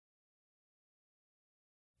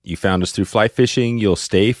You found us through fly fishing. You'll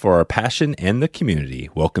stay for our passion and the community.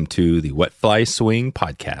 Welcome to the Wet Fly Swing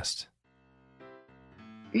podcast.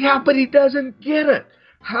 Yeah, but he doesn't get it.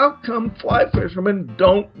 How come fly fishermen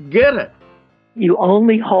don't get it? You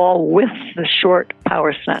only haul with the short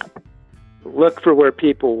power snap. Look for where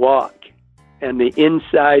people walk and the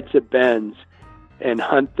insides of bends and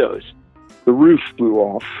hunt those. The roof flew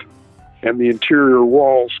off and the interior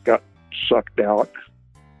walls got sucked out.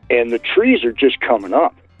 And the trees are just coming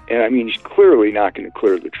up. And I mean, he's clearly not going to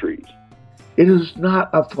clear the trees. It is not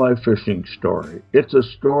a fly fishing story. It's a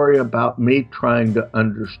story about me trying to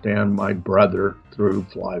understand my brother through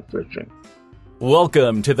fly fishing.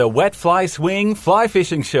 Welcome to the Wet Fly Swing Fly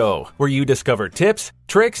Fishing Show, where you discover tips,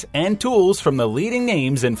 tricks, and tools from the leading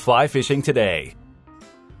names in fly fishing today.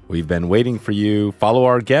 We've been waiting for you. Follow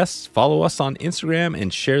our guests, follow us on Instagram,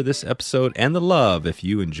 and share this episode and the love if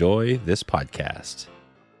you enjoy this podcast.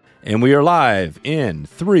 And we are live in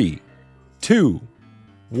 3, 2,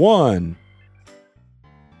 1.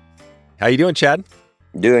 How you doing, Chad?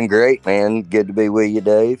 Doing great, man. Good to be with you,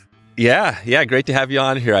 Dave. Yeah, great to have you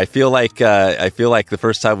on here. I feel like the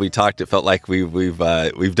first time we talked, it felt like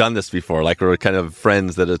we've done this before. Like we're kind of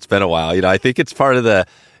friends that it's been a while. You know, I think it's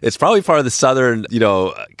probably part of the Southern, you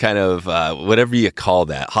know, kind of whatever you call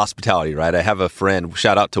that, hospitality, right? I have a friend.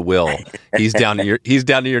 Shout out to Will. He's down in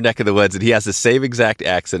your neck of the woods, and he has the same exact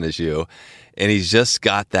accent as you, and he's just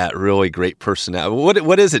got that really great personality.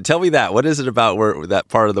 What is it? Tell me that. What is it about that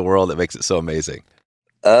part of the world that makes it so amazing?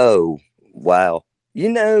 Oh, wow. You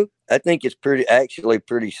know, I think it's pretty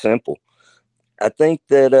simple. I think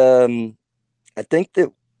that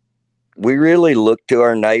we really look to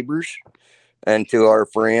our neighbors and to our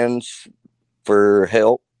friends for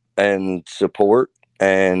help and support.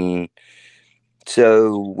 And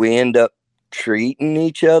so we end up treating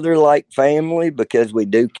each other like family because we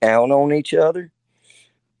do count on each other.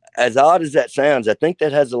 As odd as that sounds, I think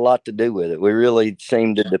that has a lot to do with it. We really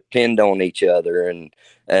seem to depend on each other,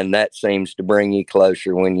 and that seems to bring you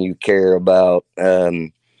closer when you care about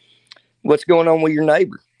what's going on with your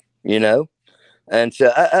neighbor, you know? And so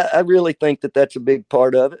I really think that that's a big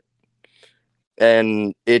part of it.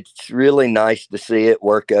 And it's really nice to see it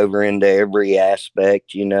work over into every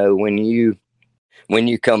aspect. You know, when you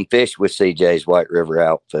come fish with CJ's White River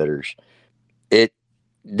Outfitters, it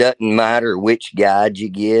doesn't matter which guide you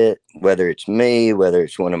get, whether it's me, whether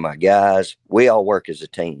it's one of my guys, we all work as a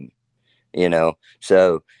team, you know?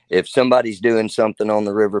 So if somebody's doing something on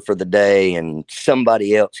the river for the day and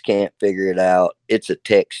somebody else can't figure it out, it's a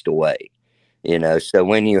text away, you know? So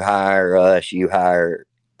when you hire us, you hire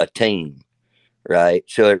a team. Right.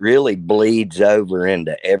 So it really bleeds over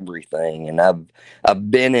into everything. And I've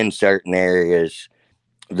been in certain areas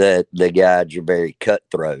that the guides are very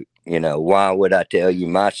cutthroat. You know, why would I tell you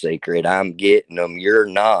my secret? I'm getting them. You're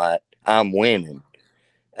not. I'm winning.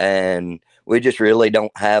 And we just really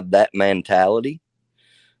don't have that mentality.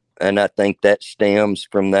 And I think that stems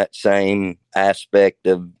from that same aspect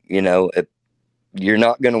of, you know, you're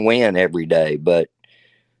not going to win every day, but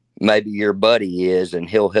maybe your buddy is, and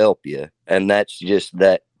he'll help you. And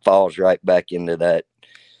that falls right back into that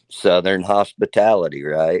Southern hospitality,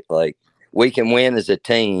 right? Like, we can win as a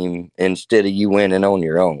team instead of you winning on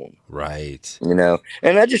your own. Right. You know,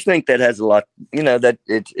 and I just think that has a lot, you know, that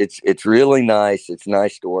it's really nice. It's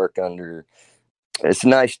nice to work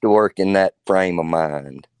in that frame of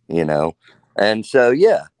mind, you know? And so,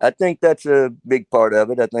 yeah, I think that's a big part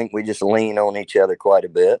of it. I think we just lean on each other quite a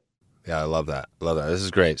bit. Yeah, I love that. This is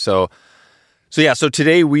great. So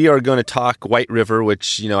today we are going to talk White River,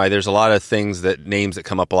 which, you know, there's a lot of names that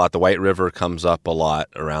come up a lot. The White River comes up a lot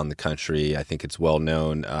around the country. I think it's well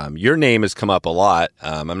known. Your name has come up a lot.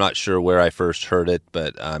 I'm not sure where I first heard it,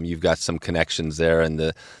 but you've got some connections there. And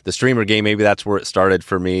the streamer game, maybe that's where it started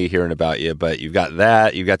for me hearing about you. But you've got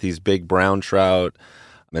that. You've got these big brown trout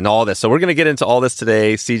and all this. So we're going to get into all this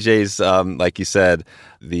today. CJ's, like you said,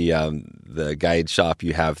 the guide shop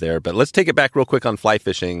you have there. But let's take it back real quick on fly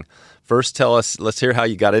fishing. First, let's hear how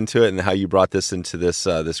you got into it and how you brought this into this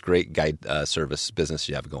great guide service business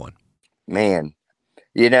you have going. Man,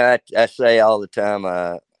 you know, I say all the time,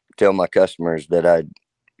 I tell my customers that I,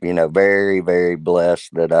 you know, very, very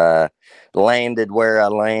blessed that I landed where I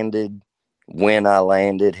landed, when I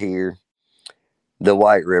landed here. The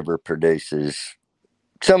White River produces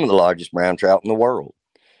some of the largest brown trout in the world.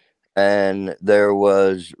 And there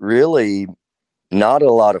was really not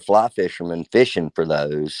a lot of fly fishermen fishing for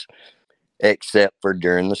those, except for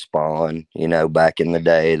during the spawn. You know, back in the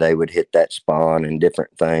day, they would hit that spawn and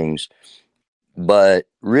different things. But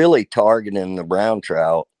really targeting the brown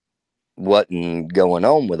trout wasn't going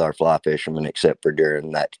on with our fly fishermen except for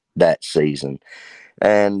during that season.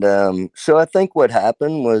 And so I think what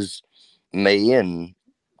happened was me and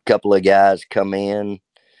a couple of guys come in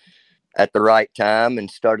at the right time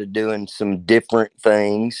and started doing some different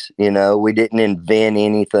things. You know, we didn't invent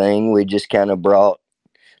anything. We just kind of brought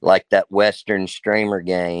like that Western streamer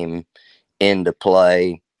game into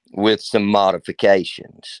play with some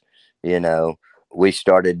modifications. You know, we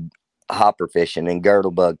started hopper fishing and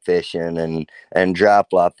girdle bug fishing and dry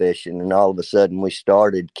fly fishing, and all of a sudden we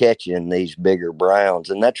started catching these bigger browns,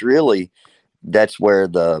 and that's where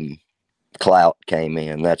the clout came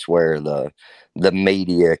in. That's where the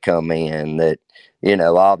media come in. That, you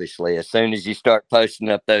know, obviously as soon as you start posting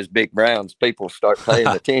up those big browns, people start paying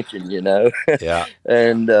attention, you know. Yeah.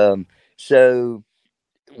 And so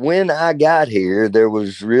when I got here, there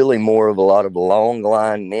was really more of a lot of long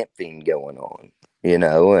line nymphing going on, you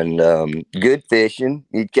know, and good fishing.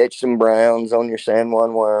 You'd catch some browns on your San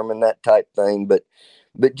Juan worm and that type thing, but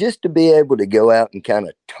just to be able to go out and kind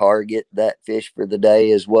of target that fish for the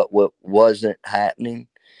day is what wasn't happening.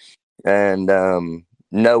 And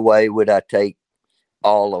no way would I take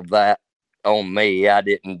all of that on me. I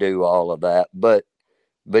didn't do all of that, but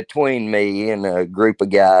between me and a group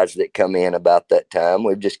of guys that come in about that time,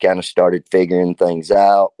 we've just kind of started figuring things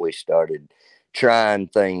out. We started trying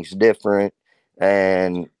things different,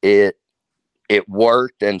 and it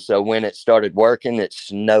worked. And so when it started working, it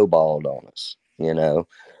snowballed on us, you know,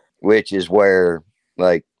 which is where,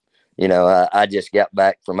 like, you know, I just got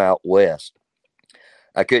back from out west.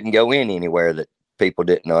 I couldn't go in anywhere that people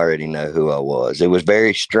didn't already know who I was. It was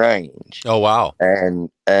very strange. Oh, wow.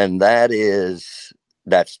 And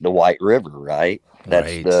that's the White River, right?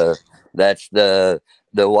 Right. That's the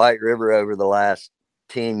White River over the last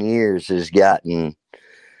 10 years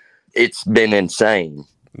it's been insane.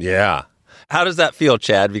 Yeah. How does that feel,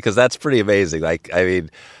 Chad? Because that's pretty amazing. Like, I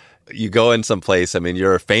mean, you go in some place, I mean,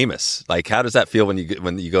 you're famous. Like, how does that feel when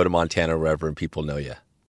you go to Montana or wherever and people know you?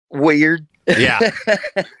 Weird. Yeah.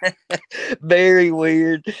 Very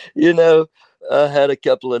weird. You know, I had a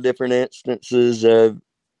couple of different instances of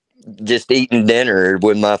just eating dinner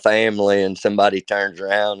with my family and somebody turns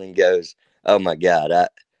around and goes, "Oh my God,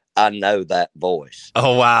 I know that voice.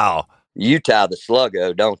 Oh, wow. You tie the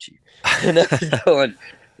sluggo, don't you?" And I was going,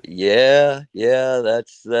 yeah,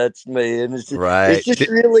 that's me. And Right. it's just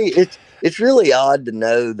really, it's really odd to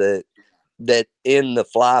know that in the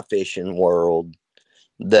fly fishing world,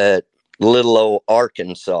 that little old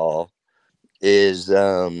Arkansas is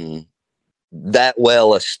that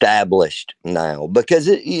well established now. Because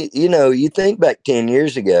you know, you think back 10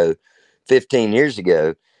 years ago, 15 years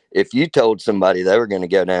ago, if you told somebody they were going to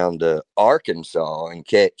go down to Arkansas and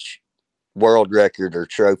catch world record or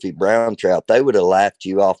trophy brown trout, they would have laughed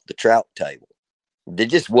you off the trout table. It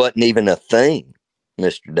just wasn't even a thing,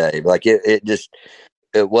 Mr. Dave. Like it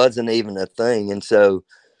wasn't even a thing. And so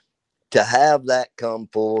to have that come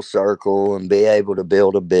full circle and be able to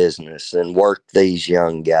build a business and work these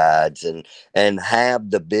young guides and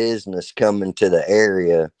have the business come into the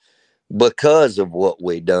area because of what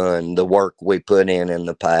we done, the work we put in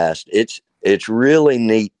the past, it's really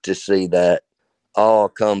neat to see that all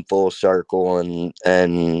come full circle.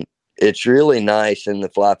 And it's really nice in the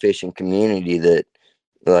fly fishing community that,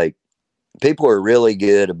 like, people are really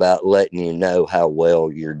good about letting you know how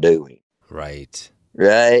well you're doing. Right.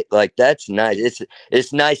 Right. Like, that's nice.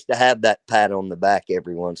 It's nice to have that pat on the back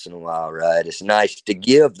every once in a while. Right. It's nice to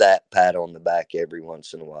give that pat on the back every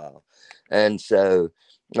once in a while. And so,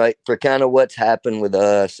 like, for kind of what's happened with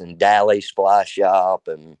us and Dally's Fly Shop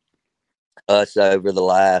and us over the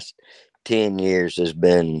last 10 years has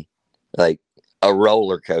been like a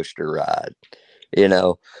roller coaster ride. You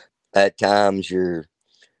know, at times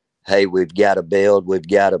hey, we've got to build. And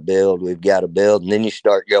then you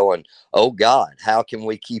start going, oh God, how can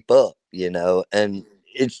we keep up? You know, and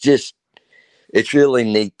it's really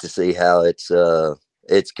neat to see how it's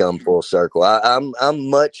come full circle. I'm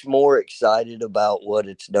much more excited about what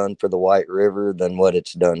it's done for the White River than what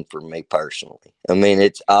it's done for me personally. I mean,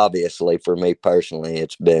 it's obviously for me personally,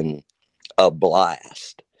 it's been a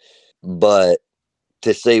blast, but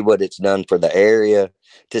to see what it's done for the area,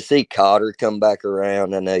 to see Cotter come back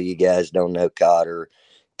around. I know you guys don't know Cotter.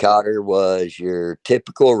 Cotter was your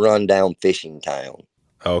typical rundown fishing town.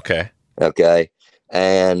 Okay.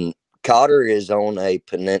 And Cotter is on a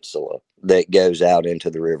peninsula that goes out into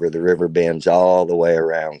the river. The river bends all the way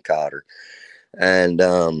around Cotter. And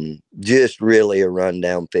just really a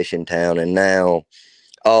rundown fishing town. And now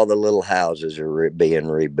all the little houses are being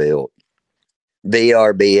rebuilt.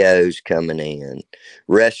 VRBOs coming in,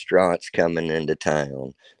 restaurants coming into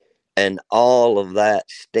town. And all of that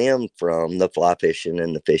stemmed from the fly fishing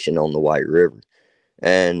and the fishing on the White River.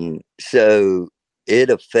 And so it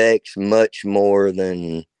affects much more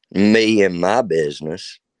than me and my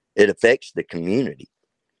business. It affects the community.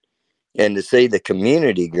 And to see the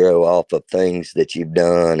community grow off of things that you've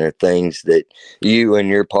done or things that you and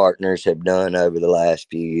your partners have done over the last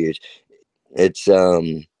few years, it's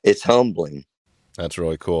humbling. That's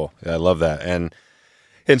really cool. I love that.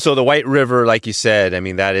 And so the White River, like you said, I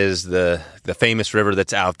mean, that is the famous river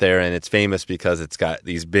that's out there, and it's famous because it's got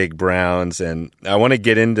these big browns. And I want to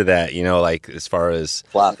get into that, like as far as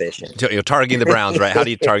fly fishing, targeting the browns, right? How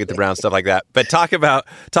do you target the browns, stuff like that? But talk about.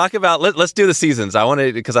 Let's do the seasons. I want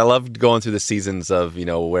to, because I love going through the seasons of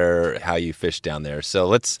how you fish down there. So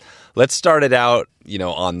let's start it out,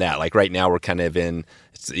 on that. Like right now, we're kind of in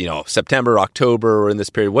September, October, we're in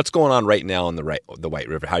this period. What's going on right now on the White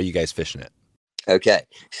River? How are you guys fishing it? Okay,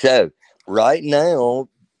 so right now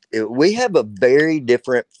we have a very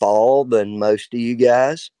different fall than most of you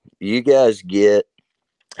guys. You guys get,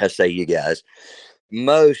 I say you guys,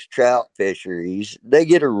 most trout fisheries, they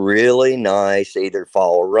get a really nice either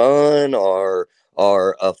fall run or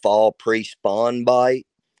a fall pre-spawn bite.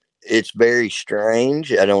 It's very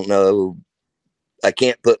strange. I don't know. I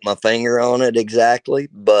can't put my finger on it exactly,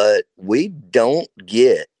 but we don't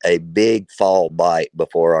get a big fall bite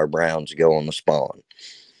before our browns go on the spawn.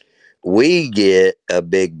 We get a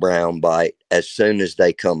big brown bite as soon as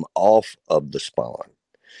they come off of the spawn.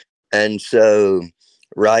 And so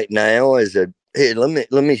right now here,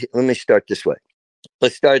 let me start this way.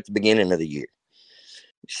 Let's start at the beginning of the year.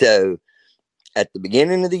 So at the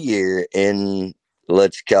beginning of the year in,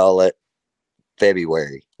 let's call it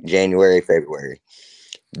January, February,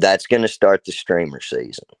 that's going to start the streamer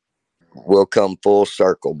season. We'll come full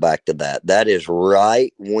circle back to that. That is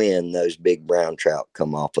right when those big brown trout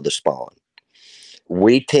come off of the spawn.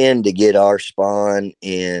 We tend to get our spawn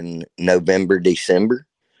in November, December,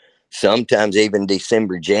 sometimes even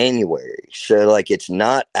December, January. So it's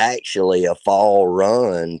not actually a fall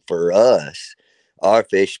run for us. Our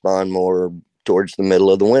fish spawn more towards the middle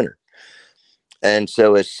of the winter. And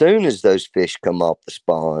so as soon as those fish come off the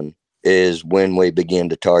spawn is when we begin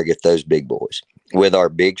to target those big boys with our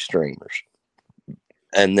big streamers.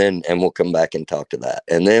 And we'll come back and talk to that.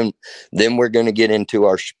 And then we're going to get into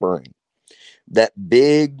our spring. That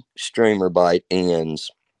big streamer bite ends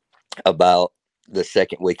about the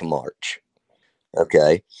second week of March.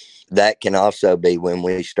 Okay. That can also be when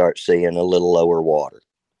we start seeing a little lower water,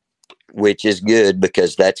 which is good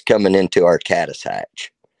because that's coming into our caddis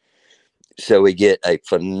hatch. So we get a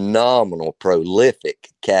phenomenal, prolific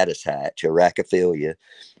caddis hatch, Arachophilia,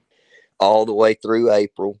 all the way through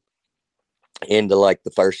April into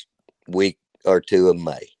the first week or two of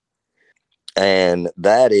May. And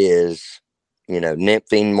that is,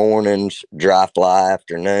 nymphing mornings, dry fly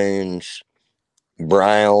afternoons,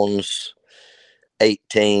 browns,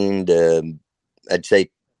 18 to, I'd say,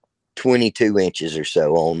 22 inches or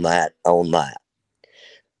so on that.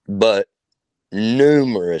 But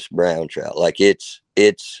numerous brown trout.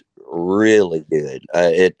 It's really good.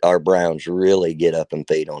 Our browns really get up and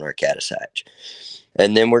feed on our caddis hatch.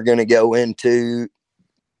 And then we're going to go into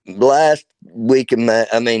last week of May.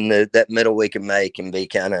 I mean, that middle week of May can be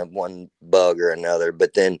kind of one bug or another.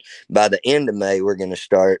 But then by the end of May, we're going to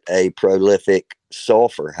start a prolific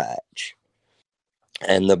sulfur hatch.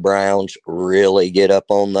 And the browns really get up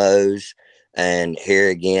on those. And here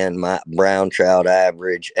again, my brown trout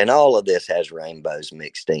average, and all of this has rainbows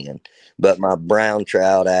mixed in, but my brown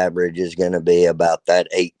trout average is going to be about that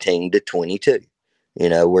 18 to 22.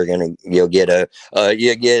 You'll get a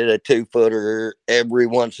 2-footer every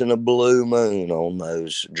once in a blue moon on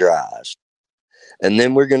those dries. And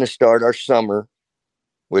then we're going to start our summer,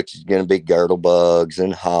 which is going to be girdle bugs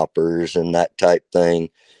and hoppers and that type thing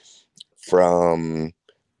from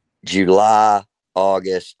July,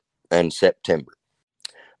 August, and September.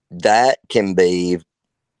 That can be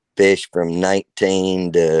fish from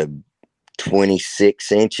 19 to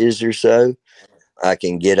 26 inches or so. I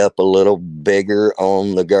can get up a little bigger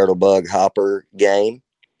on the girdle bug hopper game.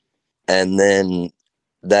 And then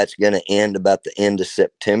that's going to end about the end of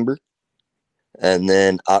September. And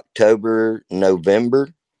then October,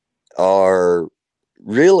 November are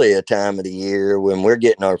really a time of the year when we're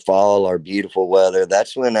getting our fall, our beautiful weather.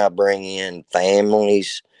 That's when I bring in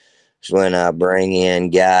families. It's when I bring in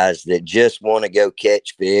guys that just want to go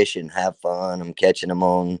catch fish and have fun. I'm catching them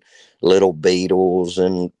on little beetles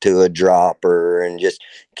and to a dropper and just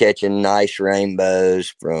catching nice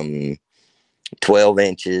rainbows from 12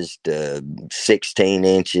 inches to 16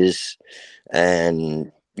 inches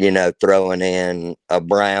and, throwing in a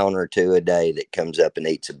brown or two a day that comes up and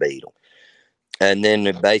eats a beetle. And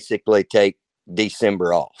then basically take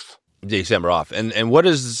December off. December off. And what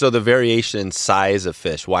is so the variation in size of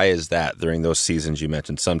fish? Why is that during those seasons you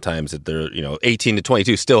mentioned? Sometimes that they're 18 to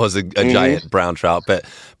 22 still is a giant brown trout, but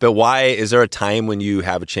why is there a time when you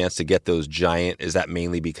have a chance to get those giant? Is that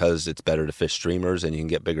mainly because it's better to fish streamers and you can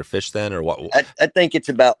get bigger fish then, or what? I think it's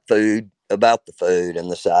about food, about the food and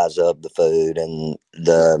the size of the food and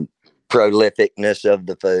the prolificness of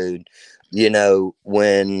the food.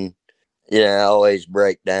 When I always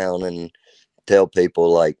break down and tell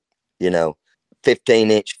people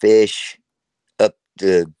 15-inch fish up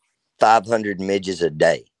to 500 midges a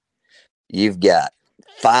day. You've got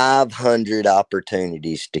 500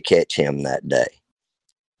 opportunities to catch him that day.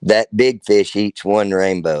 That big fish eats one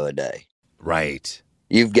rainbow a day. Right.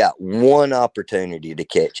 You've got one opportunity to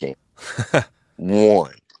catch him.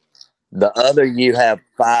 One. The other, you have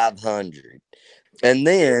 500. And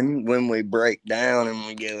then when we break down and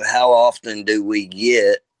we go, how often do we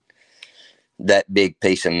get that big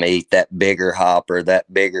piece of meat, that bigger hopper,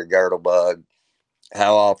 that bigger girdle bug?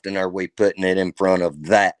 How often are we putting it in front of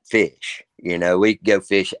that fish? We could go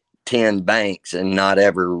fish 10 banks and not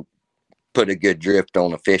ever put a good drift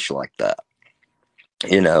on a fish like that.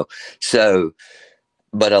 So,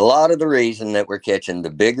 but a lot of the reason that we're catching the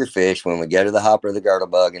bigger fish when we go to the hopper, the girdle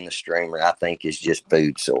bug, and the streamer, I think is just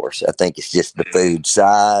food source. I think it's just the food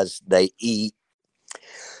size they eat.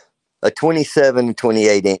 A 27,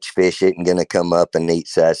 28-inch fish isn't going to come up and eat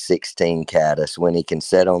size 16 caddis when he can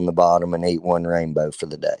sit on the bottom and eat one rainbow for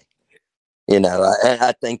the day.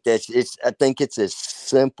 I think I think it's as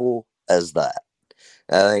simple as that.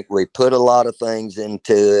 I think we put a lot of things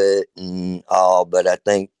into it and all, but I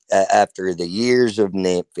think after the years of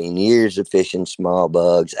nymphing, years of fishing small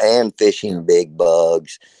bugs and fishing big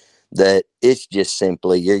bugs, that it's just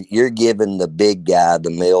simply you're giving the big guy the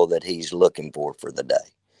meal that he's looking for the day.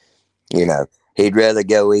 He'd rather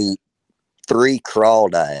go eat 3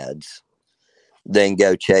 crawdads than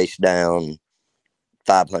go chase down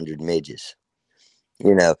 500 midges.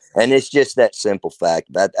 And it's just that simple fact.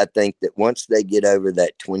 I think that once they get over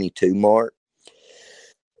that 22 mark,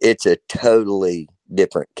 it's a totally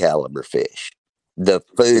different caliber fish. The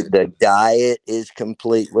food, the diet is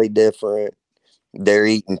completely different. They're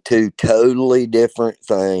eating 2 totally different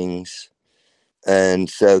things. And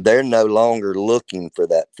so they're no longer looking for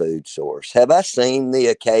that food source. Have I seen the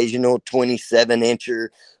occasional 27-incher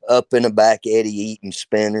up in a back eddy eating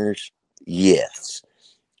spinners? Yes.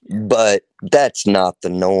 But that's not the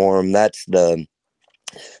norm. That's the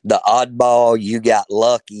oddball. You got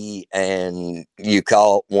lucky and you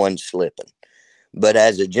caught one slipping. But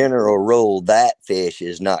as a general rule, that fish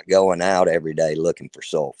is not going out every day looking for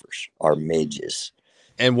sulfurs or midges.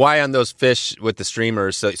 And why on those fish with the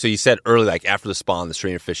streamers? So you said earlier, after the spawn, the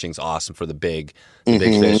streamer fishing's awesome for the big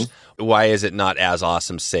fish. Why is it not as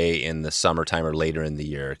awesome, say, in the summertime or later in the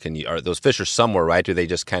year? Those fish are somewhere, right? Do they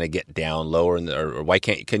just kind of get down lower, or why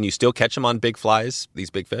can you still catch them on big flies?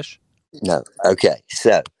 These big fish? No. Okay.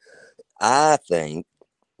 So I think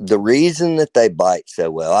the reason that they bite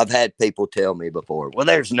so well, I've had people tell me before, well,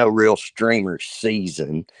 there's no real streamer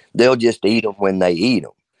season. They'll just eat them when they eat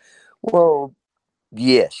them. Well,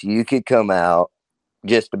 yes, you could come out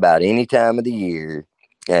just about any time of the year,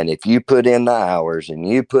 and if you put in the hours and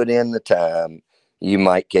you put in the time, you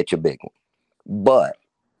might catch a big one. But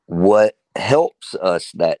what helps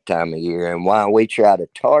us that time of year and why we try to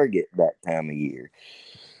target that time of year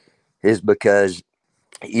is because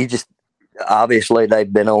obviously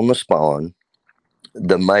they've been on the spawn.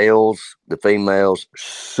 The males, the females,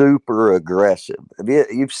 super aggressive.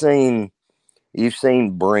 You've seen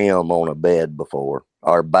brim on a bed before,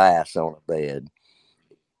 or bass on a bed.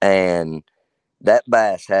 And that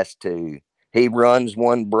bass he runs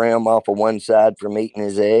one brim off of one side from eating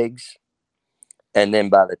his eggs. And then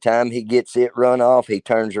by the time he gets it run off, he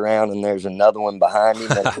turns around and there's another one behind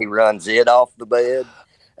him and he runs it off the bed.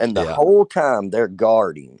 And the whole time they're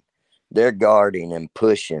guarding and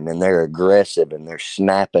pushing and they're aggressive and they're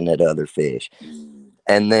snapping at other fish.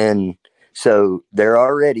 And then, so they're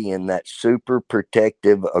already in that super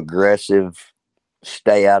protective, aggressive,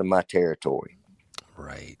 stay out of my territory.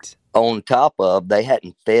 Right. On top of, they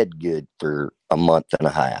hadn't fed good for a month and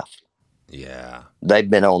a half. Yeah. They've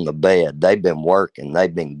been on the bed. They've been working.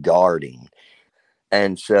 They've been guarding.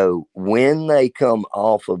 And so when they come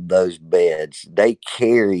off of those beds, they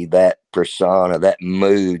carry that persona, that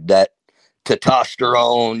mood, that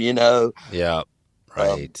testosterone, Yeah.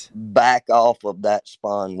 Right. Back off of that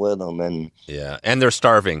spawn with them. And they're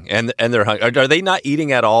starving and they're hungry. Are they not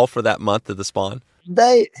eating at all for that month of the spawn?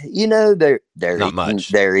 They're not eating, much.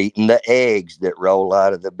 They're eating the eggs that roll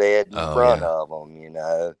out of the bed in front of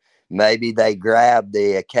them, Maybe they grab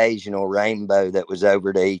the occasional rainbow that was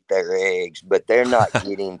over to eat their eggs, but they're not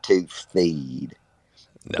getting to feed.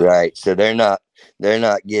 No. Right. So they're not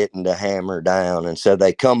getting to hammer down. And so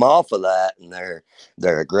they come off of that and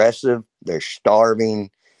they're aggressive, they're starving,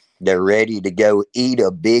 they're ready to go eat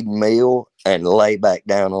a big meal and lay back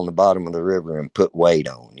down on the bottom of the river and put weight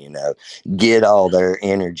on, get all their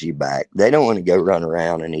energy back. They don't want to go run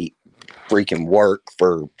around and eat freaking work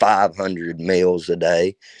for 500 meals a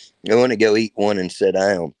day. They want to go eat one and sit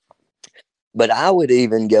down. But I would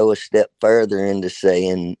even go a step further into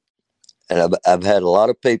saying, and I've had a lot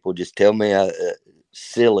of people just tell me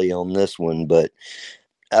silly on this one, but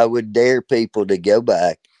I would dare people to go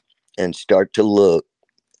back and start to look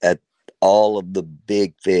at all of the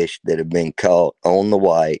big fish that have been caught on the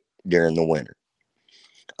White during the winter,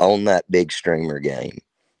 on that big streamer game.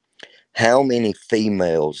 How many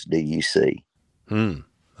females do you see?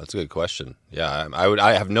 That's a good question. Yeah,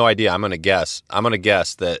 I have no idea. I'm going to guess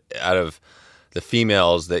that out of the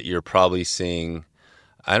females that you're probably seeing,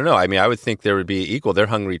 I don't know. I mean, I would think there would be equal. They're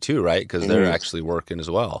hungry too, right? Because they're actually working as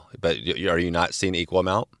well. But are you not seeing equal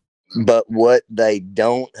amount? But what they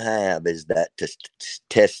don't have is that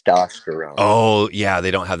testosterone. Oh, yeah,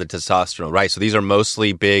 they don't have the testosterone. Right. So these are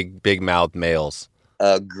mostly big mouthed males.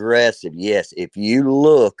 Aggressive. Yes. If you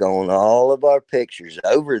look on all of our pictures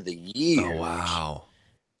over the years. Oh, wow.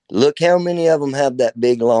 Look how many of them have that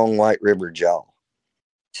big, long White River jaw.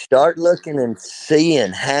 Start looking and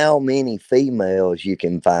seeing how many females you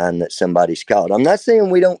can find that somebody's caught. I'm not saying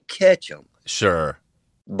we don't catch them. Sure.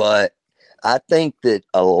 But I think that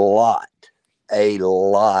a lot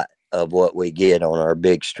of what we get on our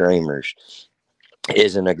big streamers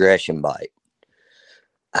is an aggression bite.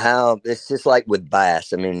 It's just like with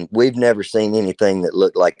bass. I mean, we've never seen anything that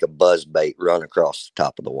looked like a buzz bait run across the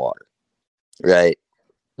top of the water, right?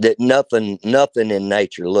 That nothing in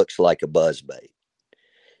nature looks like a buzz bait.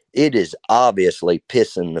 It is obviously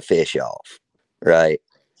pissing the fish off, right?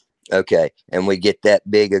 Okay, and we get that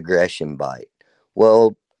big aggression bite.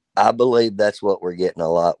 Well, I believe that's what we're getting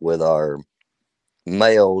a lot with our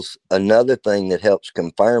males. Another thing that helps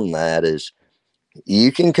confirm that is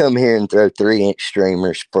you can come here and throw 3-inch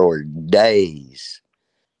streamers for days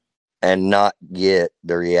and not get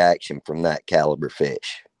the reaction from that caliber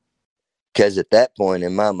fish. Because at that point,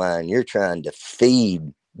 in my mind, you're trying to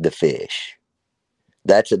feed the fish.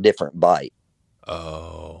 That's a different bite.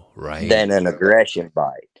 Oh, right. Than an aggression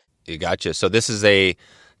bite. You gotcha. So this is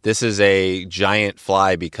a giant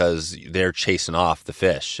fly because they're chasing off the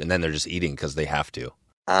fish, and then they're just eating because they have to.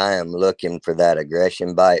 I am looking for that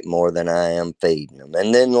aggression bite more than I am feeding them.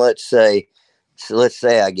 And then let's say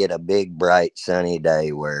I get a big, bright, sunny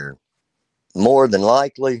day where more than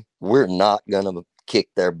likely we're not going to kick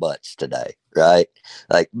their butts today, right?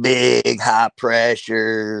 Like big, high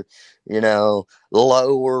pressure,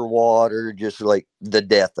 lower water, just like the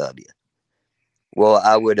death of you. Well,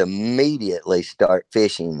 I would immediately start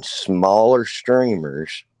fishing smaller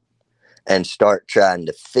streamers and start trying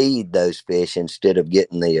to feed those fish instead of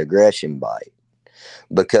getting the aggression bite.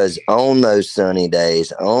 Because on those sunny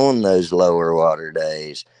days, on those lower water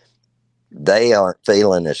days, they aren't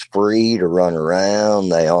feeling as free to run around.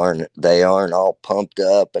 They aren't all pumped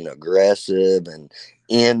up and aggressive and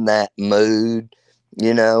in that mood,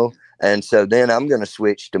 And so then I'm going to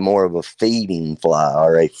switch to more of a feeding fly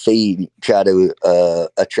or try to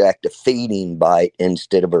attract a feeding bite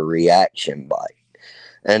instead of a reaction bite.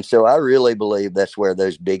 And so I really believe that's where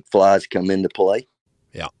those big flies come into play.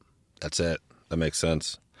 Yeah, that's it. That makes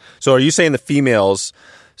sense. So are you saying the females,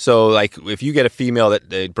 so like if you get a female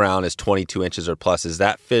that brown is 22 inches or plus, is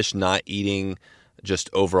that fish not eating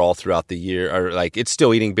just overall throughout the year? Or like it's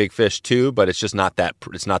still eating big fish too, but it's just not that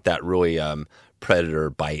really predator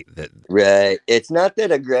bite that right. It's not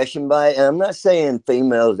that aggression bite. And I'm not saying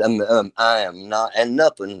females. I am not, and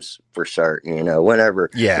nothing's for certain. When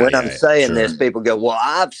I'm saying this, people go, "Well,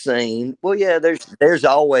 I've seen." Well, yeah. There's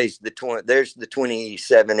always the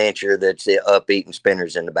 27 incher that's up eating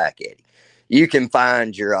spinners in the back eddy. You can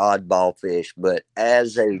find your oddball fish, but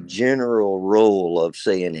as a general rule of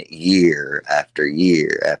seeing it year after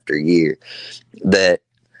year after year,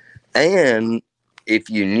 and if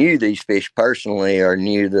you knew these fish personally or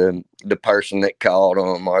knew the person that caught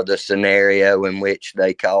them or the scenario in which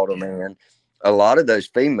they caught them in, a lot of those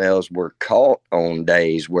females were caught on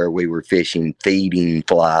days where we were fishing feeding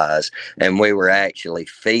flies and we were actually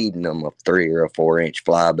feeding them a 3 or a 4-inch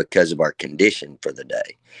fly because of our condition for the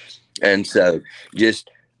day. And so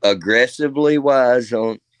just aggressively wise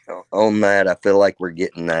on that, I feel like we're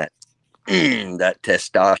getting that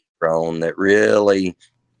testosterone that really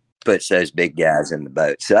puts those big guys in the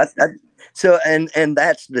boat. So So, and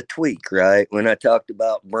that's the tweak, right? When I talked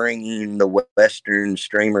about bringing the Western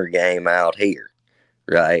streamer game out here,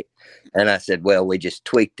 right? And I said, well, we just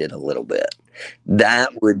tweaked it a little bit.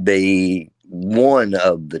 That would be one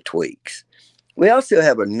of the tweaks. We also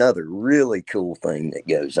have another really cool thing that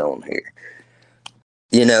goes on here.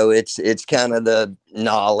 You know, it's kind of the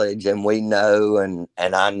knowledge, and we know, and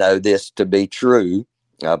I know this to be true.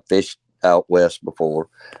 I've fished out west before,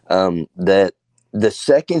 that the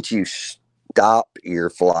second you stop your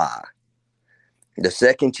fly, the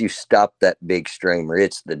second you stop that big streamer,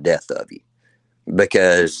 it's the death of you,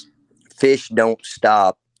 because fish don't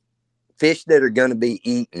stop. Fish that are going to be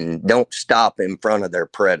eaten don't stop in front of their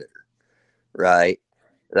predator, right?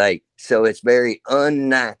 Like, so it's very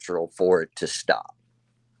unnatural for it to stop,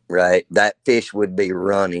 right? That fish would be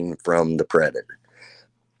running from the predator.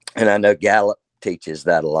 And I know Gallup teaches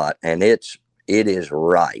that a lot, and it is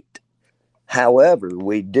right. However,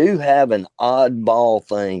 we do have an oddball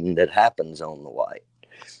thing that happens on the white.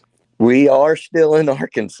 We are still in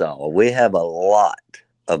Arkansas. We have a lot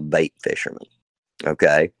of bait fishermen.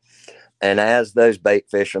 Okay. And as those bait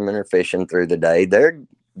fishermen are fishing through the day, they're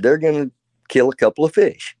going to kill a couple of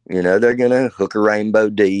fish. You know, they're going to hook a rainbow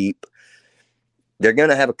deep. They're going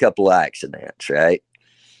to have a couple of accidents, right?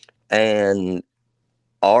 And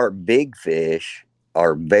our big fish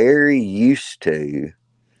are very used to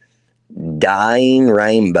dying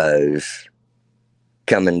rainbows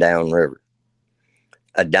coming downriver.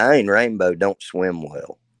 A dying rainbow don't swim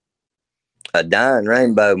well. A dying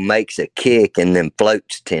rainbow makes a kick and then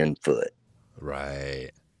floats 10 foot.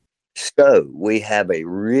 Right. So we have a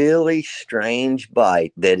really strange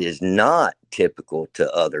bite that is not typical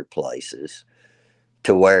to other places,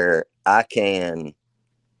 to where I can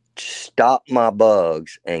stop my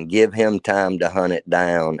bugs and give him time to hunt it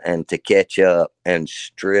down and to catch up and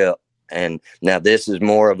strip. And now this is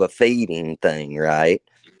more of a feeding thing, right?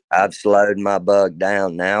 I've slowed my bug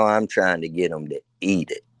down. Now I'm trying to get them to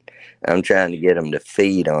eat it. I'm trying to get them to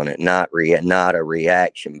feed on it, not a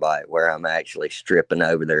reaction bite where I'm actually stripping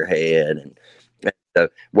over their head. And so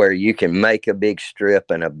where you can make a big strip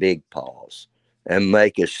and a big pause, and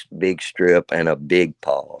make a big strip and a big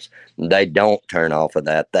pause. They don't turn off of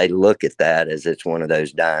that. They look at that as it's one of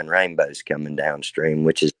those dying rainbows coming downstream,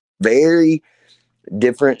 which is very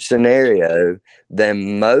different scenario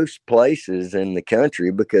than most places in the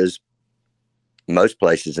country, because most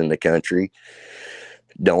places in the country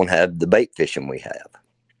don't have the bait fishing we have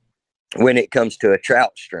when it comes to a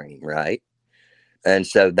trout stream, right? And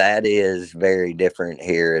so that is very different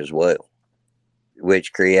here as well,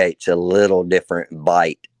 which creates a little different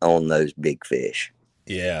bite on those big fish.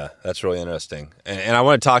 Yeah, that's really interesting. And I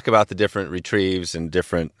want to talk about the different retrieves and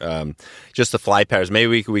different, just the fly patterns.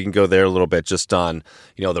 Maybe we can go there a little bit just on,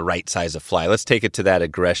 the right size of fly. Let's take it to that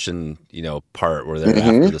aggression, part where they're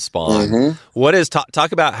after the spawn. What is,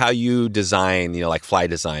 talk about how you design, like fly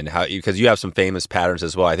design, because you have some famous patterns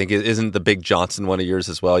as well. I think, isn't the Big Johnson one of yours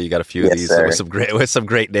as well? You got a few of these with some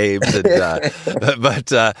great names. And,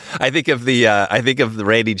 but I think of the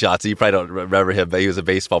Randy Johnson. You probably don't remember him, but he was a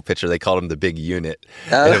baseball pitcher. They called him the Big Unit.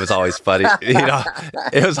 And it was always funny,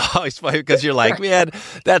 it was always funny because you're like, man,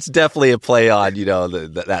 that's definitely a play on,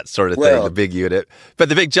 that sort of thing, the Big Unit. But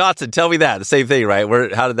the Big Johnson, tell me that, the same thing, right?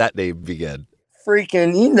 How did that name begin?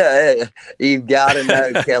 Freaking, you've got to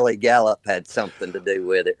know Kelly Gallup had something to do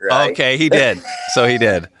with it, right? Okay, he did. So he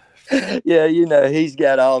did. Yeah, he's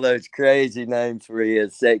got all those crazy names for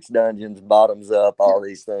his Sex Dungeons, Bottoms Up, all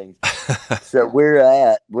these things. So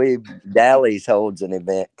Dally's holds an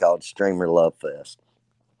event called Streamer Love Fest.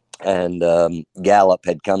 And Gallup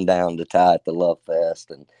had come down to tie at the Love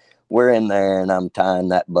Fest. And we're in there, and I'm tying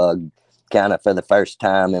that bug kind of for the first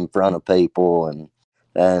time in front of people.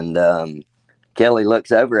 And Kelly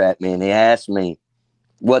looks over at me, and he asks me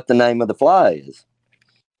what the name of the fly is.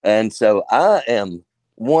 And so I am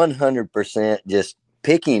 100% just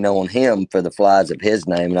picking on him for the flies of his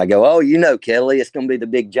name. And I go, Kelly, it's going to be the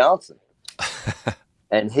Big Johnson.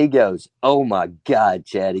 And he goes, oh my God,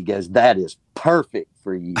 Chad. He goes, that is perfect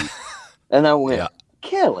for you. And I went,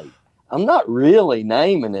 Kelly, I'm not really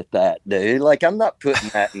naming it that, dude. Like, I'm not putting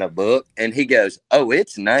that in a book. And he goes, oh,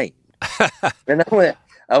 it's named. And I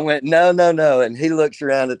went, no. And he looks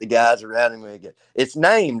around at the guys around him and he goes, it's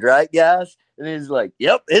named, right, guys? And he's like,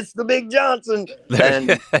 yep, it's the Big Johnson.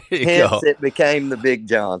 And hence it became the Big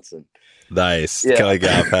Johnson. Nice. Yeah. Kelly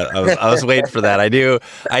Gallup. I was waiting for that. I knew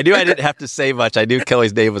I didn't have to say much. I knew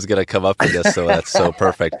Kelly's name was going to come up in this, so that's so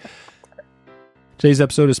perfect. Today's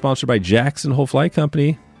episode is sponsored by Jackson Hole Fly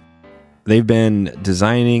Company. They've been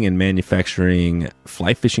designing and manufacturing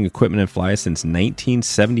fly fishing equipment and flies since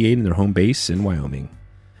 1978 in their home base in Wyoming.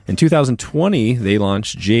 In 2020, they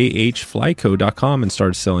launched jhflyco.com and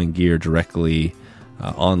started selling gear directly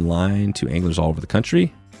online to anglers all over the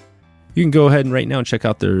country. You can go ahead and right now check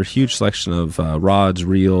out their huge selection of rods,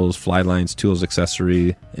 reels, fly lines, tools,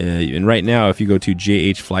 accessory. And right now, if you go to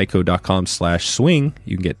jhflyco.com/swing,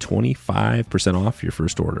 you can get 25% off your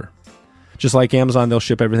first order. Just like Amazon, they'll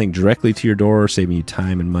ship everything directly to your door, saving you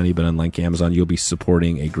time and money. But unlike Amazon, you'll be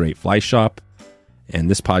supporting a great fly shop and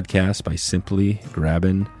this podcast by simply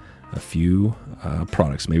grabbing a few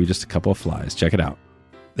products, maybe just a couple of flies. Check it out.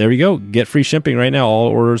 There we go. Get free shipping right now. All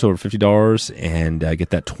orders over $50 and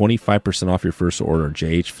get that 25% off your first order.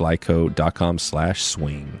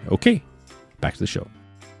 jhflyco.com/swing. Okay, back to the show.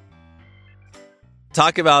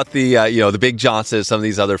 Talk about the the Big Johnsons, some of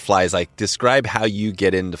these other flies. Like, describe how you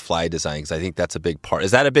get into fly design, because I think that's a big part.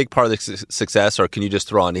 Is that a big part of the success, or can you just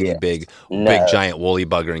throw on any big giant woolly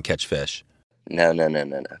bugger and catch fish? No. And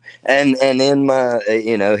in my,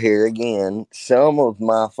 here again, some of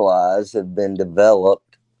my flies have been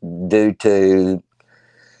developed due to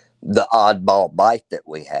the oddball bite that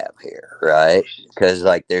we have here, right? Because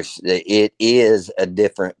it is a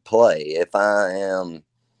different play. If I am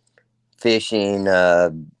fishing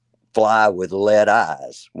a fly with lead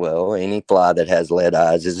eyes, well, any fly that has lead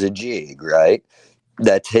eyes is a jig, right?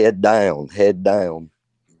 That's head down.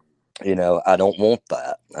 I don't want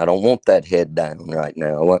that. I don't want that head down right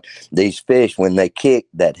now. I want these fish, when they kick,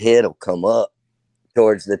 that head will come up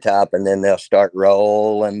towards the top, and then they'll start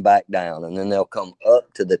rolling back down, and then they'll come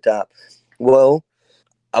up to the top. Well,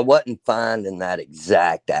 I wasn't finding that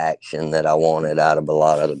exact action that I wanted out of a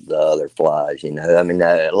lot of the other flies. I mean,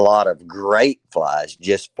 a lot of great flies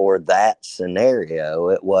just for that scenario.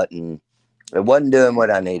 It wasn't doing what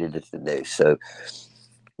I needed it to do. So,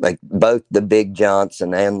 like, both the Big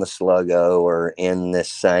Johnson and the Sluggo are in this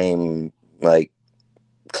same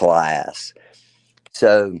class.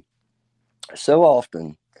 So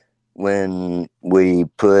often when we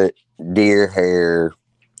put deer hair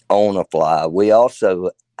on a fly, we also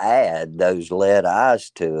add those lead eyes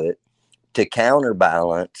to it to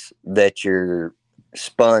counterbalance that your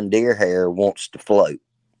spun deer hair wants to float,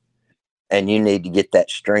 and you need to get that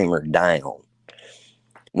streamer down.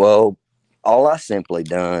 Well, all I simply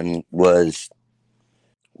done was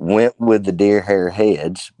went with the deer hair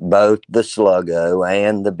heads. Both the Sluggo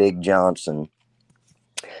and the Big Johnson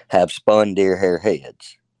have spun deer hair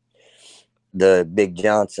heads. The Big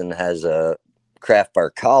Johnson has a craft fur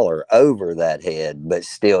collar over that head, but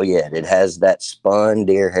still yet it has that spun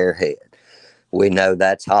deer hair head. We know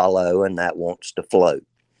that's hollow and that wants to float.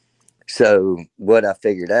 So what I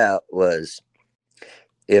figured out was,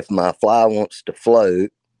 if my fly wants to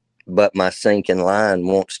float, but my sinking line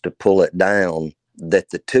wants to pull it down,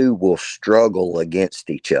 that the two will struggle against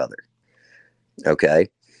each other. Okay.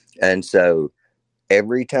 And so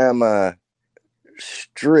every time I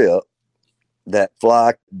strip, that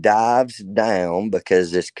fly dives down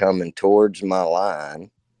because it's coming towards my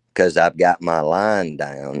line, because I've got my line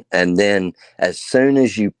down. And then as soon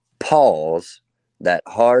as you pause, that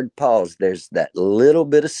hard pause, there's that little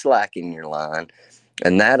bit of slack in your line,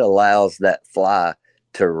 and that allows that fly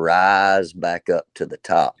to rise back up to the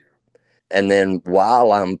top. And then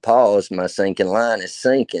while I'm paused, my sinking line is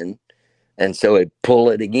sinking. And so it pull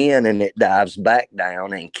it again, and it dives back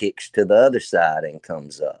down and kicks to the other side and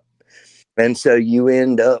comes up. And so you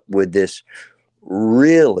end up with this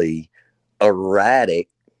really erratic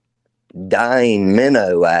dying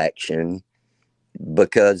minnow action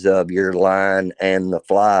because of your line and the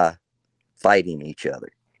fly fighting each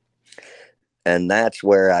other. And that's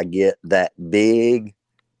where I get that big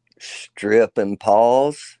strip and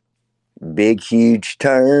pause, big, huge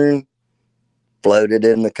turn, floated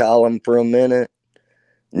in the column for a minute,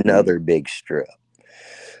 another big strip.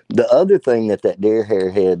 The other thing that deer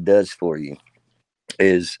hair head does for you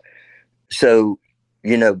is, so,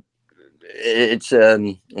 it's,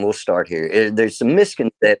 we'll start here. There's some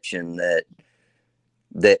misconception that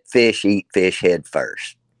fish eat fish head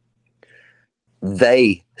first.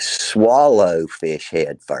 They swallow fish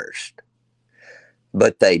head first,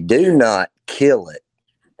 but they do not kill it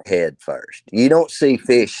head first. You don't see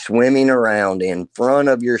fish swimming around in front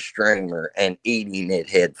of your streamer and eating it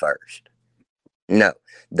head first. No,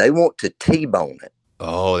 they want to T-bone it.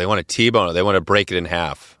 Oh, they want to T-bone it. They want to break it in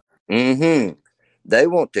half. Mm-hmm. They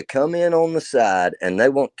want to come in on the side, and they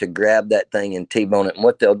want to grab that thing and T-bone it. And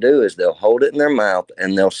what they'll do is they'll hold it in their mouth,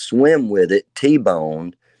 and they'll swim with it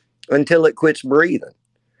T-boned until it quits breathing.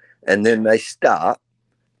 And then they stop,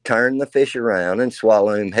 turn the fish around, and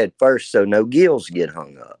swallow him head first so no gills get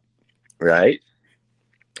hung up. Right?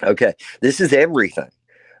 Okay. This is everything.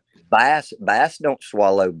 Bass don't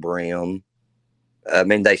swallow brim I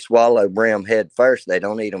mean, they swallow brim head first. They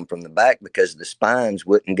don't eat them from the back because the spines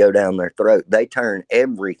wouldn't go down their throat. They turn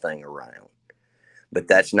everything around, but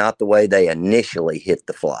that's not the way they initially hit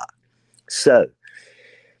the fly. So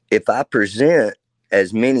if I present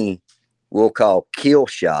as many, we'll call kill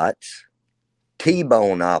shots,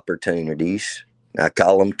 T-bone opportunities, I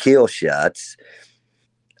call them kill shots,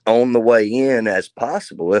 on the way in as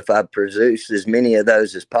possible, if I produce as many of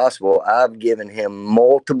those as possible, I've given him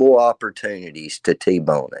multiple opportunities to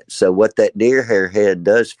T-bone it. So what that deer hair head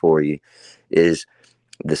does for you is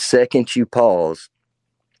the second you pause,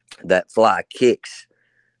 that fly kicks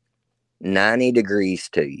 90 degrees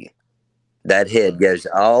to you. That head goes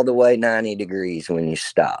all the way 90 degrees when you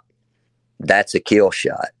stop. That's a kill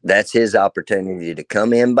shot. That's his opportunity to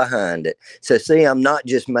come in behind it. So see, I'm not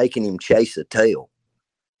just making him chase a tail.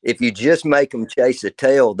 If you just make them chase a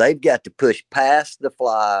tail, they've got to push past the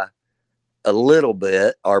fly a little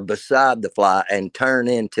bit or beside the fly and turn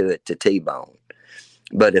into it to T-bone.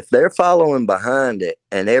 But if they're following behind it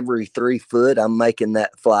and every 3 foot I'm making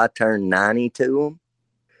that fly turn 90 to them,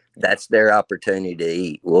 that's their opportunity to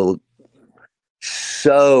eat. Well,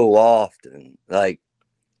 so often, like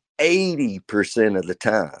 80% of the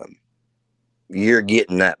time, you're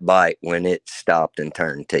getting that bite when it stopped and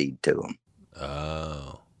turned teed to them.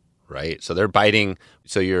 Oh, right. So they're biting.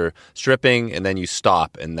 So you're stripping and then you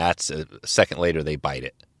stop, and that's a second later they bite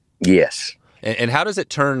it. Yes. And how does it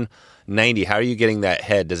turn 90? How are you getting that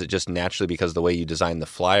head? Does it just naturally because of the way you design the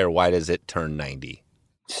fly, or why does it turn 90?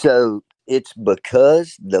 So it's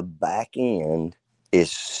because the back end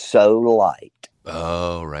is so light.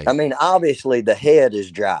 Oh, right. I mean, obviously the head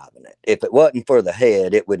is driving it. If it wasn't for the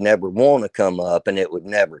head, it would never want to come up and it would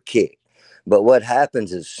never kick. But what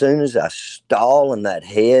happens as soon as I stall and that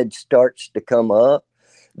head starts to come up,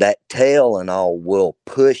 that tail and all will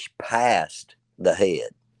push past the head.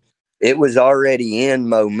 It was already in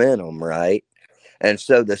momentum, right? And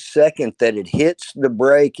so the second that it hits the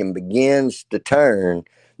brake and begins to turn,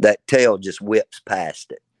 that tail just whips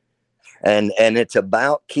past it. And it's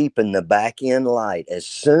about keeping the back end light. As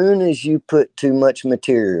soon as you put too much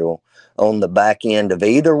material on the back end of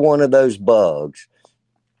either one of those bugs,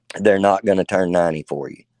 they're not going to turn 90 for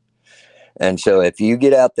you. And so if you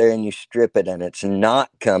get out there and you strip it and it's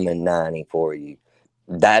not coming 90 for you,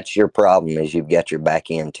 that's your problem, is you've got your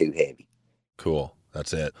back end too heavy. Cool.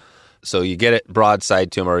 That's it. So you get it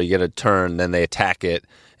broadside to them, or you get a turn, then they attack it,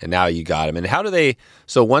 and now you got them. And how do they,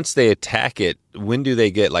 so once they attack it, when do they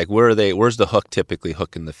get, like, where's the hook typically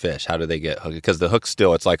hooking the fish? How do they get hooked? Because the hook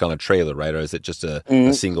still, it's like on a trailer, right? Or is it just a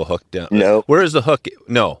single hook down? No. Where is the hook?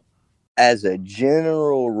 No. As a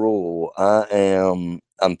general rule,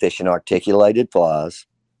 I'm fishing articulated flies,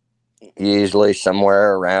 usually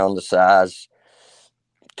somewhere around the size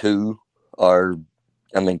 2 or,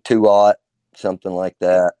 2/0, something like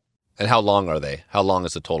that. And how long are they? How long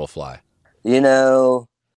is the total fly? You know,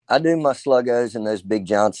 I do my sluggos and those Big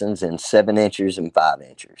Johnsons in 7 inches and 5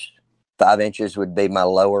 inches. 5 inches would be my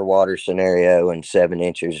lower water scenario, and 7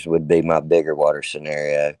 inches would be my bigger water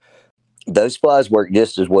scenario. Those flies work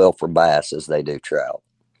just as well for bass as they do trout.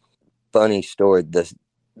 Funny story, the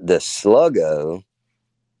sluggo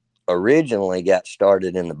originally got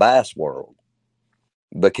started in the bass world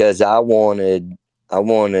because I wanted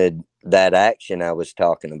that action I was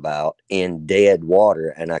talking about in dead water,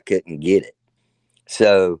 and I couldn't get it.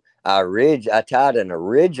 So I tied the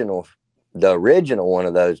original one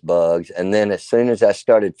of those bugs, and then as soon as I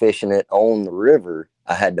started fishing it on the river,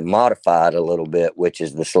 I had to modify it a little bit, which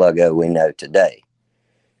is the sluggo we know today.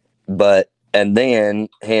 And then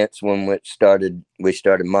hence when we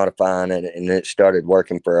started modifying it, and it started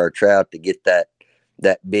working for our trout to get that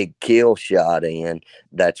big kill shot in.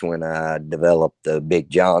 That's when I developed the Big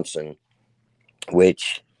Johnson,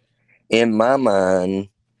 which in my mind,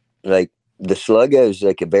 like, the sluggo's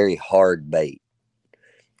like a very hard bait.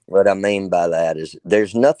 What I mean by that is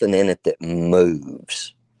there's nothing in it that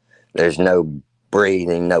moves. There's no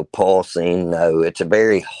breathing, no pulsing, it's a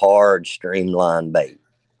very hard, streamlined bait.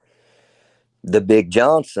 The Big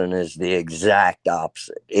Johnson is the exact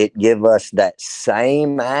opposite. It gives us that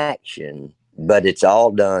same action, but it's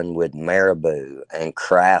all done with marabou and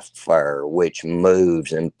craft fur, which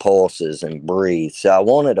moves and pulses and breathes. So I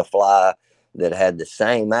wanted a fly that had the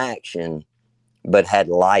same action, but had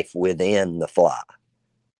life within the fly.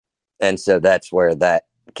 And so that's where that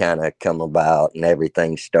kind of come about, and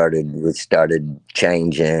everything started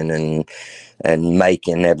changing and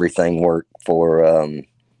making everything work for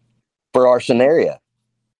our scenario.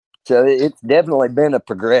 So it's definitely been a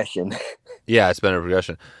progression. Yeah, it's been a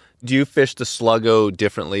progression. Do you fish the sluggo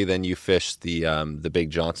differently than you fish the Big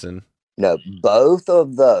Johnson? No, both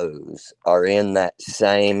of those are in that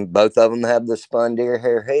same. Both of them have the spun deer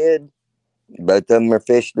hair head. Both of them are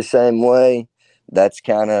fished the same way. That's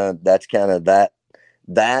kind of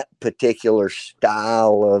that particular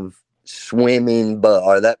style of swimming, but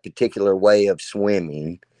or that particular way of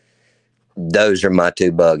swimming. Those are my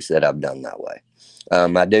two bugs that I've done that way.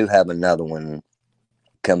 I do have another one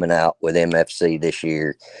coming out with MFC this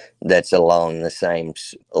year that's along the same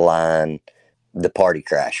line, the Party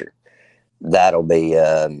Crasher. That'll be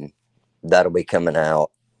coming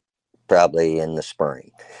out probably in the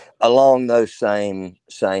spring. Along those same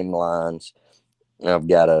lines, I've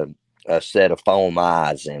got a set of foam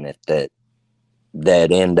eyes in it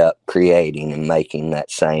that end up creating and making that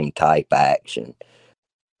same type action.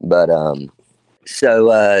 But so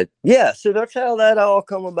that's how that all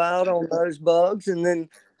come about on those bugs. And then,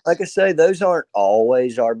 like I say, those aren't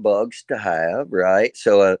always our bugs to have, right?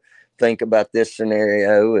 So think about this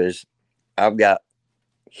scenario is I've got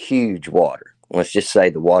huge water. Let's just say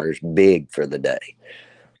the water's big for the day.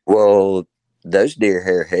 Well, those deer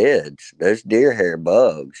hair heads, those deer hair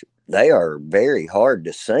bugs, they are very hard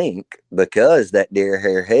to sink because that deer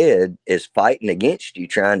hair head is fighting against you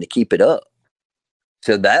trying to keep it up.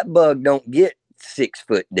 So that bug don't get 6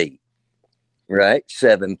 foot deep, right?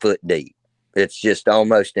 7 foot deep. It's just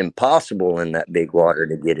almost impossible in that big water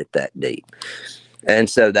to get it that deep. And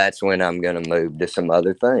so that's when I'm going to move to some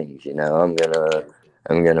other things. You know, I'm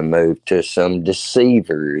going to move to some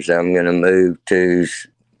deceivers. I'm going to move to,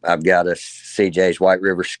 I've got a CJ's White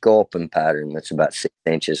River sculpin pattern that's about 6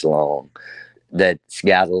 inches long. That's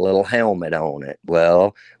got a little helmet on it.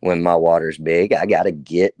 Well, when my water's big, I got to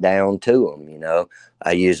get down to them. You know,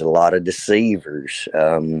 I use a lot of deceivers.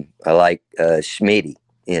 I like Schmitty.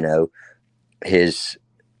 You know, his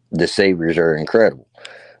deceivers are incredible.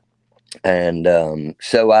 And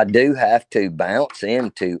so I do have to bounce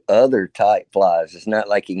into other type flies. It's not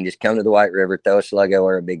like you can just come to the White River, throw a Sluggo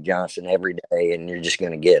or a Big Johnson every day, and you're just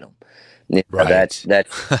going to get them. You know, Right.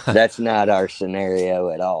 That's not our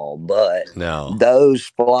scenario at all. But No. those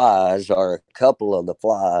flies are a couple of the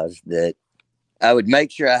flies that I would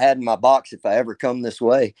make sure I had in my box if I ever come this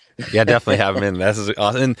way. Yeah, definitely have them in. This is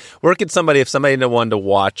awesome. And where could somebody, if somebody wanted to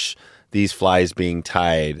watch these flies being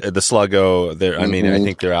tied, the Sluggo, I mean, I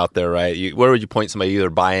think they're out there, right? Where would you point somebody, either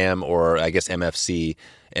buy them or I guess MFC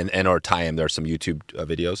and or tie them? There are some YouTube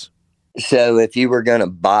videos. So if you were going to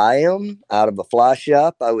buy them out of a fly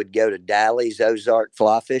shop, I would go to Dally's Ozark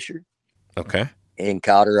Fly Fisher. Okay. In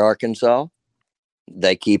Cotter, Arkansas.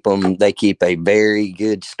 They keep a very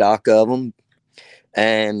good stock of them.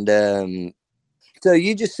 And so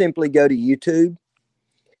you just simply go to YouTube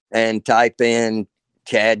and type in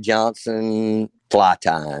Chad Johnson fly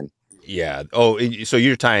tying. Yeah. Oh, so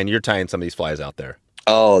you're tying some of these flies out there.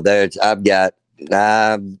 Oh, I've got,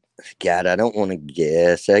 I don't want to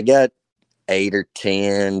guess. I got 8 or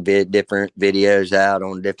 10 different videos out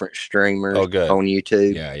on different streamers on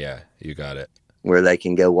YouTube. Yeah, you got it. Where they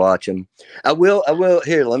can go watch them. I will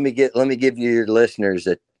here, let me give your listeners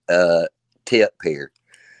a tip here.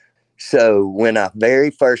 So when I very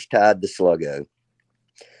first tied the Sluggo,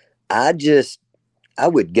 I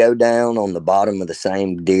would go down on the bottom of the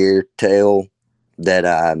same deer tail that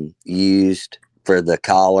I used for the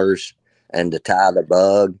collars and to tie the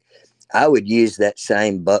bug. I would use that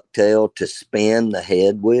same bucktail to spin the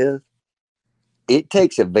head with. It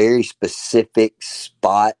takes a very specific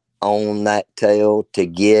spot on that tail to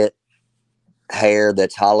get hair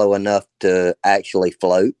that's hollow enough to actually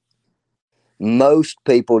float. Most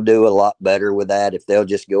people do a lot better with that if they'll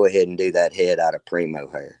just go ahead and do that head out of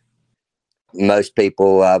primo hair. Most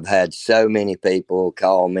people, I've had so many people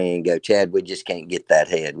call me and go, Chad, we just can't get that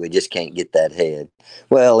head. We just can't get that head.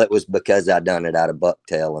 Well, it was because I done it out of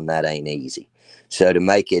bucktail, and that ain't easy. So to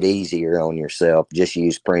make it easier on yourself, just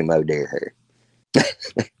use primo deer hair.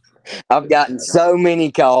 I've gotten so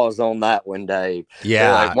many calls on that one, Dave.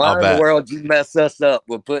 Yeah, like, why in the world you mess us up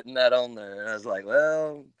with putting that on there? And I was like,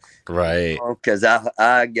 well, right, because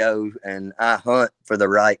I go and I hunt for the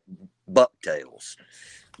right bucktails.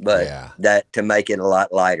 But that to make it a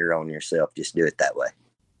lot lighter on yourself, just do it that way.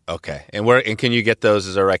 Okay. And can you get those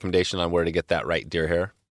as a recommendation on where to get that right deer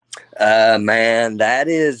hair? Man, that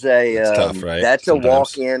is it's tough, right? That's sometimes. A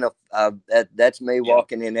walk-in. That's me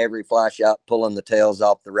walking in every fly shop, pulling the tails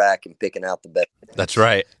off the rack and picking out the best. That's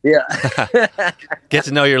right. Yeah. Get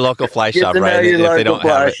to know your local fly shop, right? Get to know your local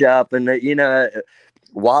fly shop, and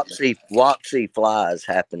Wapsie Flies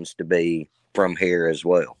happens to be from here as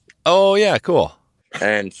well. Oh yeah, cool.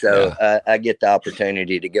 And so I get the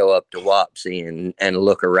opportunity to go up to Wapsie and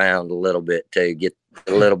look around a little bit to get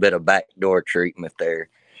a little bit of backdoor treatment there.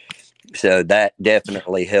 So that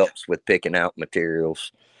definitely helps with picking out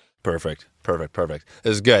materials. Perfect. This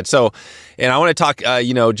is good. So, and I want to talk,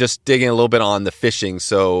 just digging a little bit on the fishing.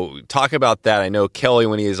 So talk about that. I know Kelly,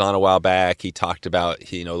 when he was on a while back, he talked about,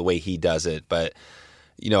 the way he does it, but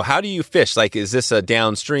how do you fish? Like, is this a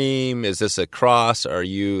downstream? Is this a cross? Are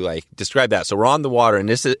you describe that? So we're on the water, and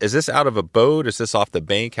is this out of a boat? Is this off the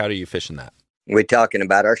bank? How do you fish in that? We're talking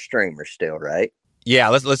about our streamers still, right? Yeah,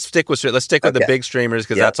 let's stick with the big streamers,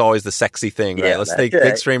 because that's always the sexy thing, right? Yeah, Let's think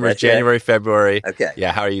big streamers, January, February. Okay.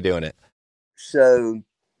 Yeah, how are you doing it? So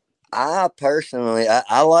I personally,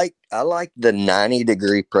 I like the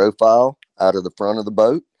 90-degree profile out of the front of the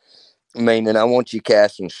boat. Meaning I want you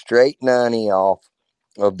casting straight 90 off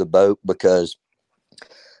of the boat, because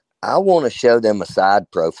I want to show them a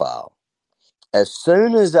side profile. As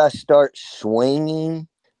soon as I start swinging,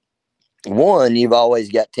 one, you've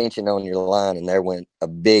always got tension on your line, and there went a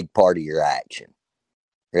big part of your action,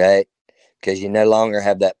 right? Because you no longer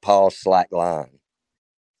have that pause slack line,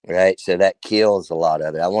 right? So that kills a lot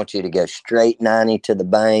of it. I want you to go straight 90 to the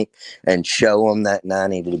bank and show them that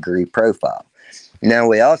 90-degree profile. Now,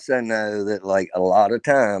 we also know that, a lot of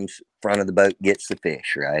times, front of the boat gets the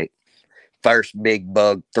fish, right? First big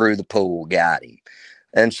bug through the pool, got him.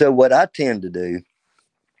 And so what I tend to do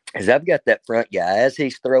is I've got that front guy, as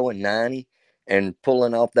he's throwing 90 and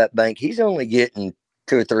pulling off that bank, he's only getting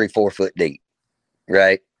 2 or 3, 4 foot deep,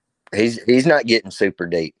 right? He's not getting super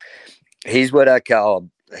deep. He's what I call,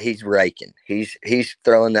 he's raking. He's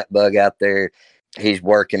throwing that bug out there. He's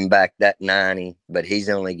working back that 90, but he's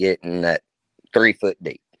only getting that 3 foot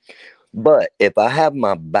deep. But if I have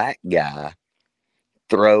my back guy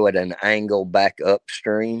throw at an angle back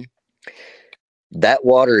upstream, that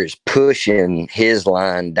water is pushing his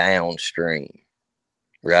line downstream,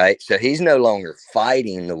 right? So he's no longer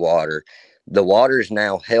fighting the water. The water is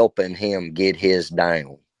now helping him get his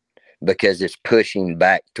down, because it's pushing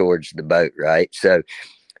back towards the boat, right? So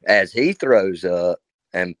as he throws up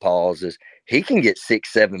and pauses, he can get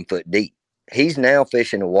 6, 7 foot deep. He's now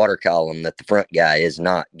fishing a water column that the front guy is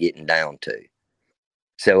not getting down to.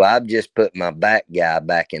 So I've just put my back guy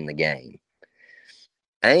back in the game.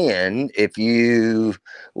 And if you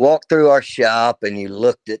walk through our shop and you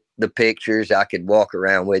looked at the pictures, I could walk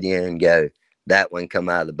around with you and go, that one come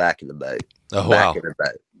out of the back of the boat. Oh, back wow. of the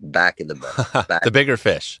boat. Back of the boat. The bigger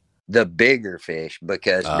fish. The bigger fish,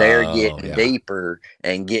 because they're getting deeper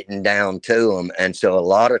and getting down to them. And so a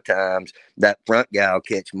lot of times that front guy will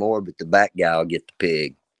catch more, but the back guy will get the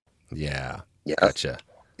pig. Yeah. Yeah. Gotcha.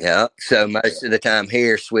 Yeah. So most of the time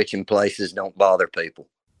here, switching places don't bother people.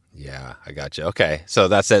 Yeah, I gotcha. Okay, so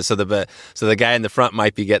that's it. So the guy in the front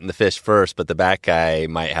might be getting the fish first, but the back guy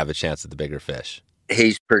might have a chance at the bigger fish.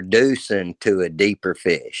 He's producing to a deeper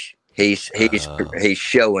fish. He's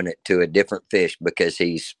showing it to a different fish, because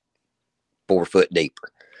he's 4 foot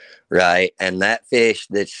deeper, right? And that fish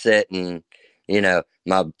that's sitting,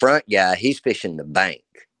 my front guy, he's fishing the bank.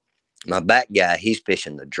 My back guy, he's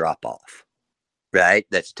fishing the drop off, right?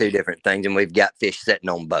 That's 2 different things, and we've got fish sitting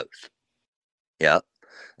on both. Yep.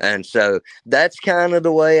 And so that's kind of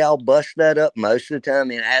the way I'll bust that up most of the time.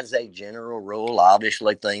 And as a general rule,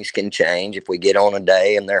 obviously things can change. If we get on a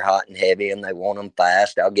day and they're hot and heavy and they want them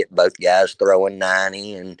fast, I'll get both guys throwing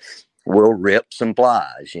 90 and we'll rip some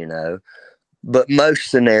plies, But most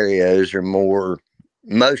scenarios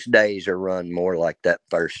most days are run more like that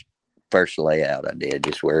first layout I did,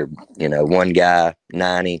 just where, one guy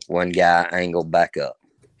 90, one guy angle back up.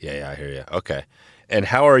 Yeah, I hear you. Okay. And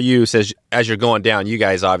how are you, as you're going down, you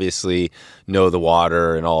guys obviously know the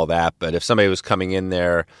water and all that, but if somebody was coming in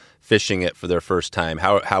there fishing it for their first time,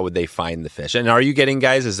 how would they find the fish? And are you getting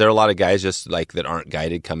guys, is there a lot of guys just that aren't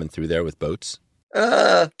guided coming through there with boats?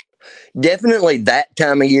 Definitely that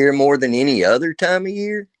time of year more than any other time of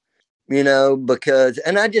year, because,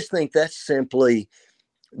 and I just think that's simply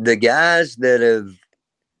the guys that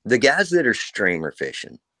are streamer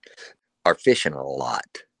fishing are fishing a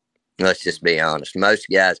lot. Let's just be honest. Most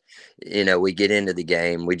guys, we get into the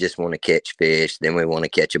game, we just want to catch fish. Then we want to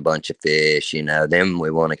catch a bunch of fish, then we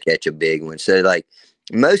want to catch a big one. So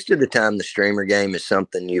most of the time the streamer game is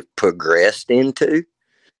something you've progressed into.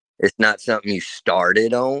 It's not something you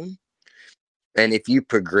started on. And if you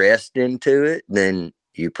progressed into it, then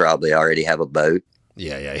you probably already have a boat.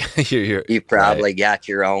 Yeah. You probably got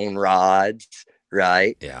your own rods.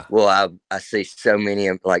 Right. Yeah. Well, I see so many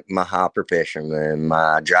of my hopper fishermen,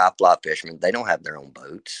 my dry fly fishermen, they don't have their own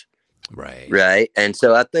boats. Right. Right. And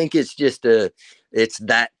so I think it's just it's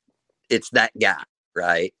that guy.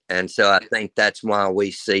 Right. And so I think that's why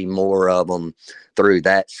we see more of them through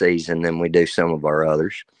that season than we do some of our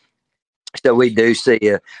others. So we do see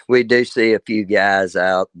a few guys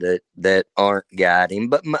out that aren't guiding,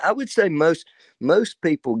 but I would say most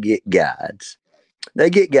people get guides. They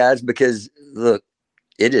get guides because look,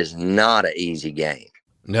 it is not an easy game.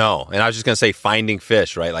 No, and I was just gonna say finding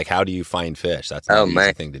fish, right? Like, how do you find fish? That's not an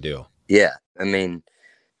easy thing to do. Yeah, I mean,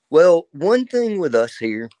 well, one thing with us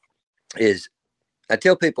here is I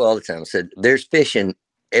tell people all the time. I said, "There's fish in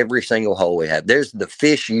every single hole we have. There's the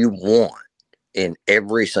fish you want in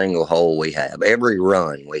every single hole we have, every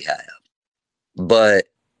run we have. But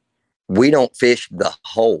we don't fish the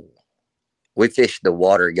hole. We fish the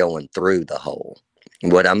water going through the hole.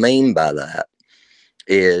 What I mean by that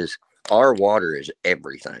is our water is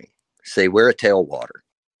everything. See, we're a tailwater.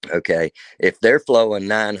 Okay. If they're flowing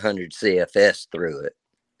 900 CFS through it,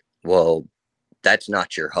 well, that's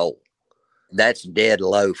not your hole. That's dead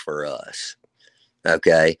low for us.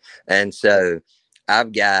 Okay. And so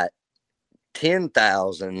I've got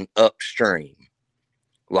 10,000 upstream.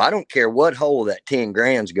 Well, I don't care what hole that 10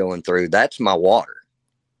 grand's going through. That's my water.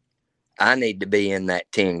 I need to be in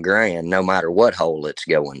that 10 grand no matter what hole it's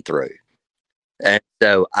going through. And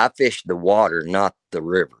so I fish the water, not the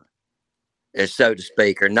river, so to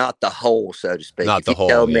speak, or not the hole, so to speak. Not the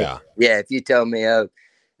hole, yeah. Yeah, if you tell me, oh,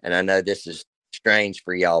 and I know this is strange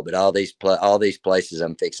for y'all, but all these places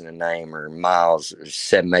I'm fixing to name are miles,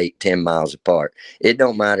 7, 8, 10 miles apart. It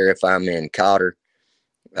don't matter if I'm in Cotter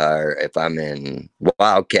or if I'm in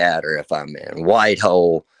Wildcat or if I'm in White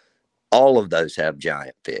Hole. All of those have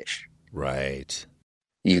giant fish. Right.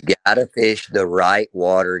 You got to fish the right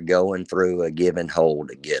water going through a given hole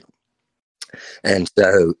to get them. And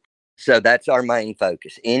so that's our main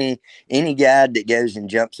focus. Any guide that goes and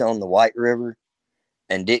jumps on the White River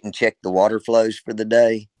and didn't check the water flows for the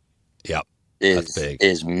day, yep,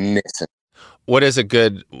 is missing. What is a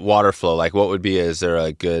good water flow? Like, what would be? Is there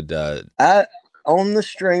a good? On the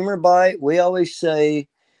streamer bite, we always say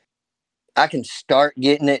I can start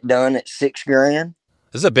getting it done at 6 grand.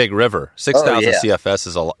 This is a big river. 6,000 CFS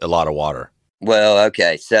is a lot of water. Well,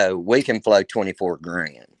 okay, so we can flow 24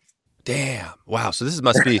 grand. Damn. Wow. So this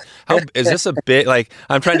must be, is this a big, like,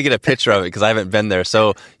 I'm trying to get a picture of it because I haven't been there.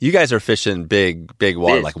 So you guys are fishing big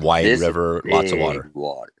water, like wide river, lots of water.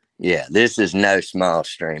 Yeah. This is no small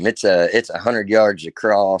stream. It's 100 yards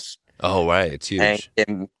across. Oh, right. It's huge.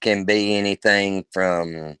 And it can be anything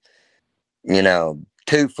from,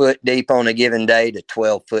 2 foot deep on a given day to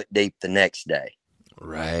 12 foot deep the next day.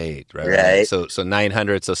 Right. So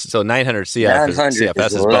 900. So 900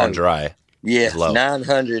 CFS is bone dry. Yes,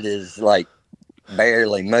 900 is like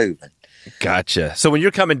barely moving. Gotcha. So when you're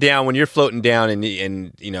coming down, when you're floating down,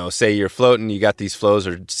 and say you're floating, you got these flows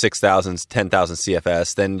are 6,000, 10,000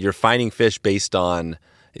 CFS. Then you're finding fish based on.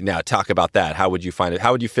 Now talk about that. How would you find it?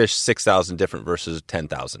 How would you fish 6,000 different versus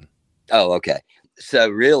 10,000? Oh, okay. So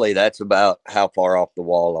really, that's about how far off the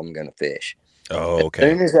wall I'm going to fish. Oh, okay.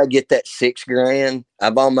 As soon as I get that 6 grand,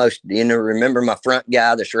 I've almost, remember my front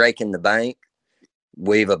guy that's raking the bank?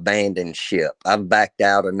 We've abandoned ship. I've backed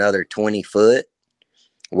out another 20 foot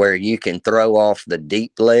where you can throw off the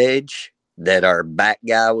deep ledge that our back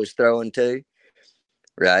guy was throwing to,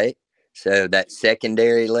 right? So that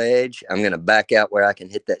secondary ledge, I'm going to back out where I can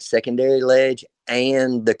hit that secondary ledge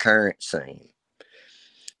and the current seam.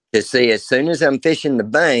 To see, as soon as I'm fishing the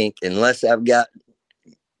bank, unless I've got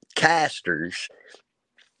casters,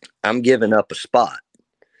 I'm giving up a spot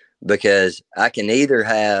because I can either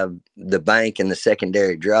have the bank and the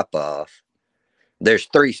secondary drop off. There's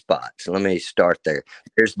 3 spots. Let me start there.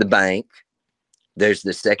 There's the bank, there's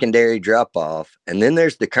the secondary drop off, and then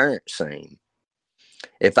there's the current seam.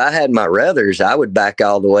 If I had my ruthers, I would back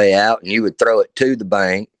all the way out and you would throw it to the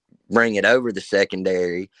bank, bring it over the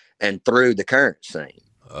secondary and through the current seam.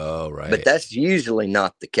 Oh, right. But that's usually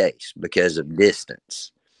not the case because of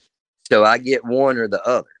distance. So I get one or the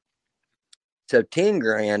other. So 10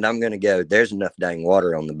 grand, I'm going to go, there's enough dang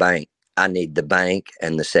water on the bank. I need the bank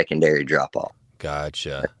and the secondary drop off.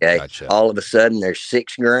 Gotcha. Okay. Gotcha. All of a sudden there's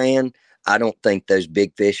 6 grand. I don't think those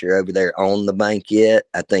big fish are over there on the bank yet.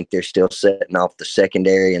 I think they're still setting off the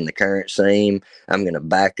secondary and the current seam. I'm going to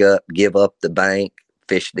back up, give up the bank,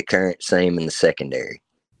 fish the current seam and the secondary.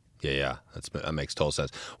 Yeah. That makes total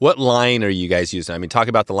sense. What line are you guys using? I mean, talk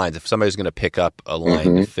about the lines. If somebody's going to pick up a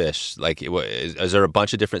line to fish, like, is there a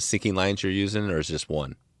bunch of different sinking lines you're using, or is it just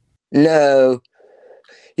one? No,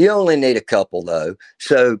 you only need a couple though.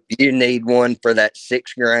 So you need one for that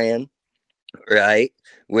 6 grand, right?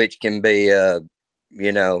 Which can be a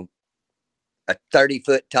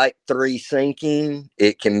 30-foot type 3 sinking.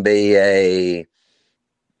 It can be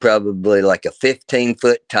probably like a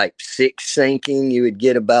 15-foot type 6 sinking. You would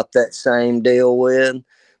get about that same deal with.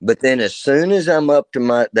 But then as soon as I'm up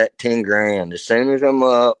to that 10 grand, as soon as I'm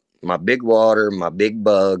up, my big water, my big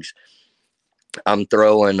bugs, I'm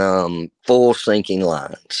throwing full sinking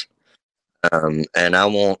lines. And I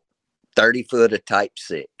want 30 foot of type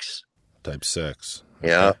 6. Type 6. Okay.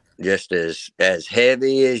 Yeah, just as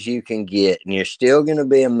heavy as you can get. And you're still going to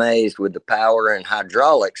be amazed with the power and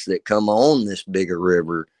hydraulics that come on this bigger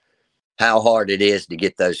river, how hard it is to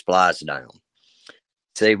get those flies down.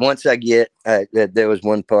 See, once I get, there was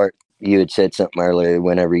one part you had said something earlier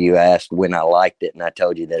whenever you asked when I liked it, and I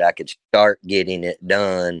told you that I could start getting it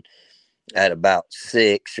done at about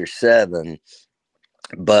 6 or 7.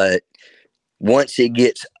 But once it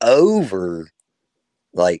gets over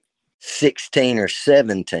like 16 or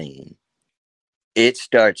 17, it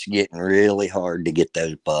starts getting really hard to get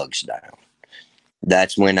those bugs down.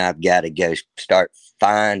 That's when I've got to go start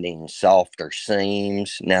finding softer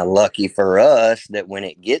seams. Now, lucky for us that when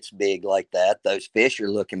it gets big like that, those fish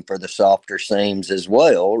are looking for the softer seams as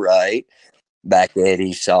well, right? Back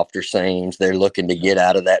eddies, softer seams. They're looking to get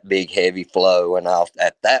out of that big heavy flow. And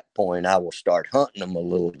at that point, I will start hunting them a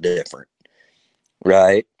little different,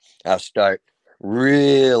 right? I'll start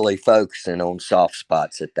really focusing on soft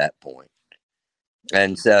spots at that point.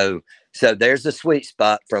 And so there's a sweet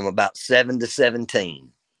spot from about 7 to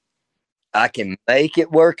 17. I can make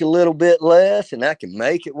it work a little bit less, and I can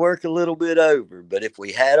make it work a little bit over. But if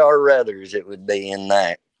we had our ruthers, it would be in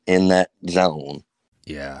that zone.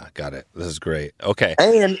 Yeah, got it. This is great. Okay.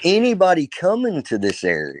 And anybody coming to this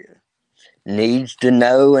area needs to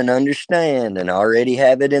know and understand and already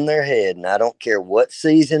have it in their head. And I don't care what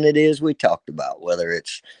season it is we talked about, whether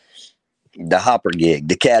it's the hopper gig,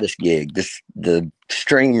 the caddis gig, the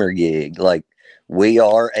streamer gig. Like, we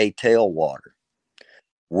are a tailwater.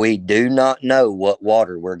 We do not know what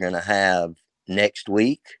water we're going to have next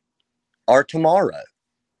week or tomorrow.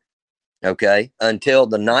 Okay, until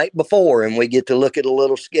the night before, and we get to look at a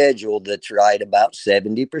little schedule that's right about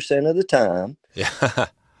 70% of the time. Yeah.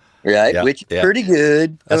 Right, yeah, which is yeah. pretty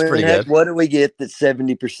good. That's pretty good. What do we get that's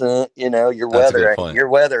 70%? You know, your weather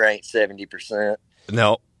ain't 70%.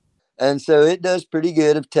 No. And so it does pretty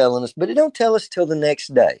good of telling us, but it don't tell us till the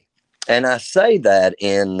next day. And I say that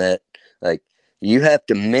in that, like, you have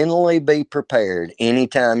to mentally be prepared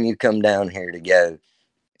anytime you come down here to go,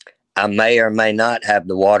 I may or may not have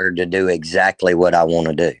the water to do exactly what I want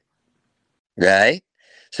to do. Right?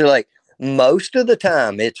 So, like, most of the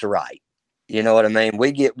time it's right. You know what I mean?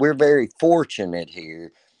 We're very fortunate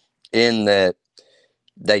here in that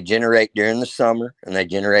they generate during the summer and they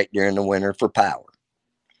generate during the winter for power.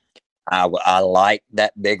 I like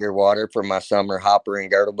that bigger water for my summer hopper and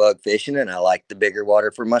girdle bug fishing, and I like the bigger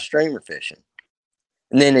water for my streamer fishing.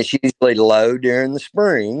 And then it's usually low during the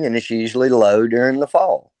spring, and it's usually low during the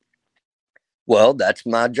fall. Well, that's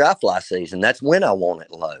my dry fly season. That's when I want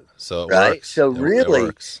it low. So it works. So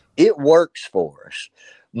really, it works for us.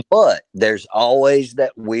 But there's always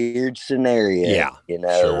that weird scenario,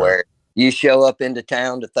 where you show up into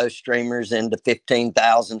town to throw streamers into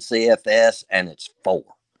 15,000 CFS and it's 4.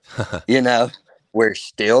 We're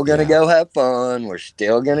still going to go have fun. We're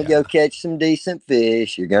still going to go catch some decent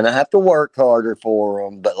fish. You're going to have to work harder for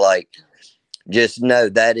them. But, like, just know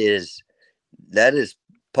that is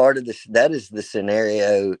part of this. That is the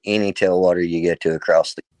scenario any tailwater you get to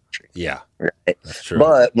across the country. Yeah, right. That's true.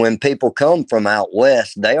 But when people come from out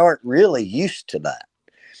west, they aren't really used to that.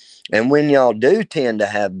 And when y'all do tend to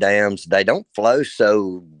have dams, they don't flow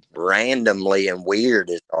so randomly and weird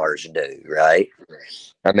as ours do, right?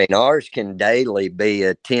 I mean, ours can daily be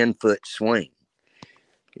a 10-foot swing,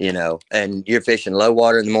 and you're fishing low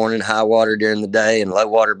water in the morning, high water during the day, and low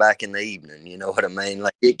water back in the evening. You know what I mean?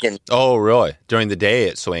 Like, it can. Oh, really? During the day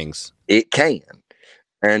it swings? It can.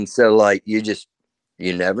 And so, like, you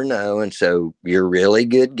never know. And so your really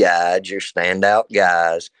good guides, your standout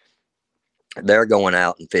guys, they're going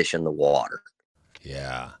out and fishing the water.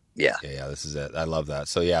 Yeah. Yeah. This is it. I love that.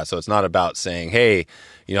 So it's not about saying, hey,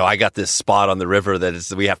 I got this spot on the river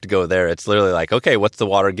we have to go there. It's literally like, okay, what's the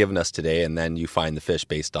water giving us today? And then you find the fish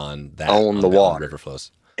based on that. On the water. River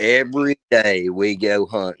flows. Every day we go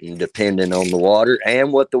hunting depending on the water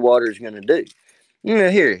and what the water is going to do.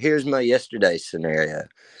 Here's my yesterday's scenario.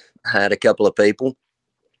 I had a couple of people.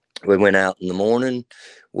 We went out in the morning.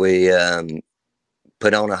 We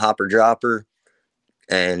put on a hopper dropper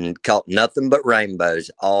and caught nothing but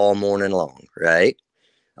rainbows all morning long, right?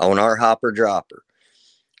 On our hopper dropper.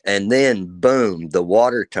 And then, boom, the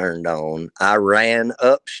water turned on. I ran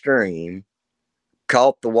upstream,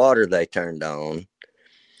 caught the water they turned on,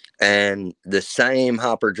 and the same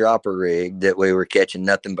hopper dropper rig that we were catching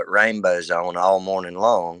nothing but rainbows on all morning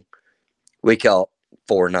long, we caught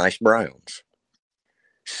 4 nice browns.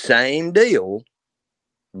 Same deal,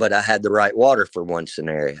 but I had the right water for one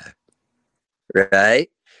scenario, right?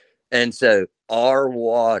 And so our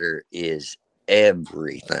water is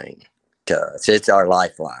everything to us. It's our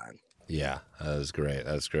lifeline. Yeah, that was great.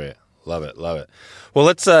 That's great. Love it. Love it. Well,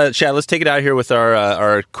 let's Chad, let's take it out here with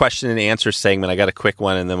our question and answer segment. I got a quick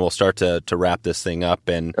one, and then we'll start to wrap this thing up.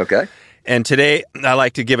 And Okay. And today, I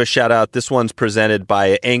like to give a shout out. This one's presented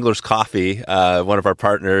by Angler's Coffee, one of our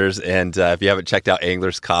partners. And if you haven't checked out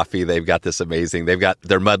Angler's Coffee, they've got this amazing. They've got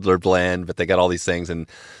their Muddler blend, but they got all these things, and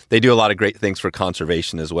they do a lot of great things for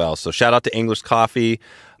conservation as well. So shout out to Angler's Coffee.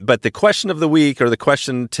 But the question of the week, or the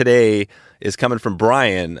question today, is coming from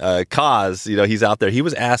Brian Cause. He's out there. He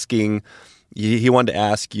was asking. He wanted to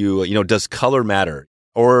ask you. Does color matter,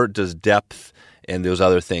 or does depth and those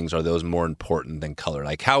other things, are those more important than color?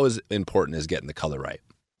 Like, how important is getting the color right?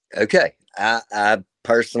 Okay. I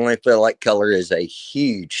personally feel like color is a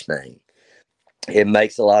huge thing. It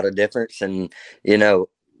makes a lot of difference. And,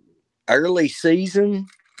 early season,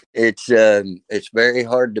 it's very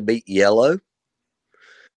hard to beat yellow.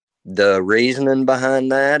 The reasoning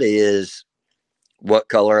behind that is, what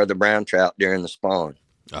color are the brown trout during the spawn?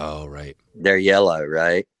 Oh, right. They're yellow,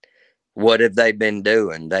 right? What have they been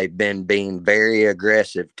doing? They've been being very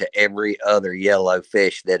aggressive to every other yellow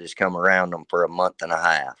fish that has come around them for a month and a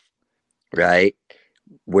half, right?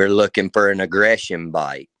 We're looking for an aggression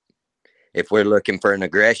bite. If we're looking for an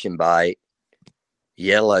aggression bite,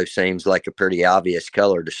 yellow seems like a pretty obvious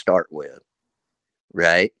color to start with,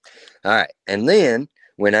 right? All right. And then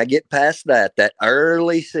when I get past that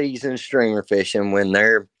early season streamer fishing, when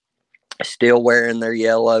they're still wearing their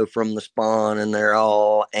yellow from the spawn and they're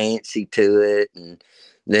all antsy to it, and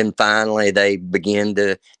then finally they begin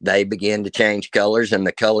to change colors, and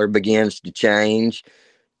the color begins to change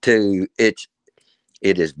to it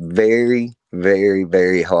is very, very,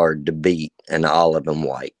 very hard to beat an olive and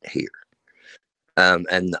white here. And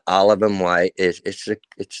the olive and white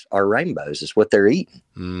it's our rainbows. It's what they're eating.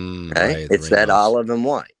 Right? It's that olive and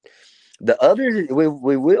white. The other, we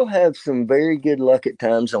will have some very good luck at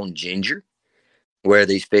times on ginger, where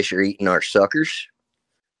these fish are eating our suckers.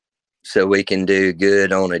 So we can do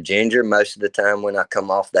good on a ginger. Most of the time when I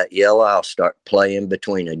come off that yellow, I'll start playing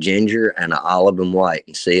between a ginger and an olive and white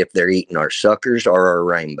and see if they're eating our suckers or our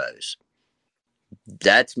rainbows.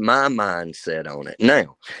 That's my mindset on it.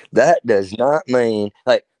 Now, that does not mean,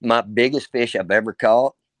 like, my biggest fish I've ever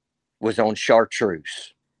caught was on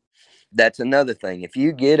chartreuse. That's another thing. If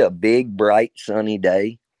you get a big, bright, sunny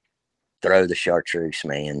day, throw the chartreuse,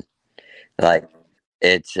 man. Like,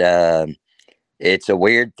 it's a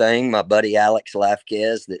weird thing. My buddy Alex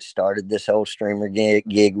Lafquez, that started this whole streamer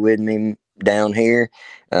gig with me down here,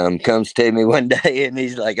 comes to me one day and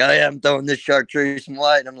he's like, "Oh yeah, I'm throwing this chartreuse and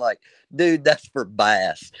white." And I'm like, "Dude, that's for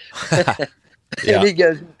bass." Yeah. And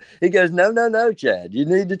he goes, no, Chad, you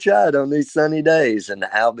need to try it on these sunny days. And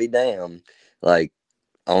I'll be damned. Like,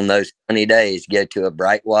 on those sunny days, go to a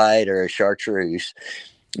bright white or a chartreuse.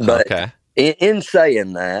 But okay. in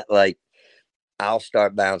saying that, like, I'll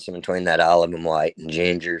start bouncing between that olive and white and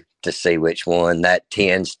ginger to see which one. That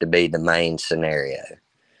tends to be the main scenario.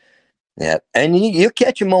 Yeah. And you'll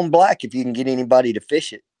catch them on black if you can get anybody to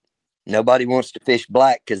fish it. Nobody wants to fish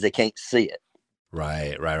black because they can't see it.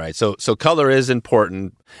 Right. So color is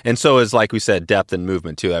important, and so is, like we said, depth and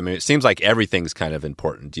movement too. I mean, it seems like everything's kind of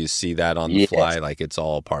important. Do you see that on the fly? Like, it's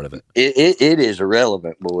all part of it. It is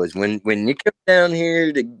irrelevant, boys. When you come down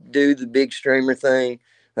here to do the big streamer thing,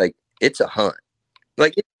 like, it's a hunt.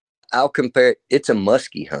 Like, I'll compare it. It's a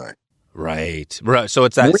muskie hunt. Right. So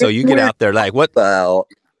it's that. So you get out there, like, what about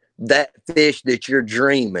that fish that you're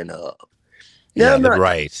dreaming of? Yeah, No,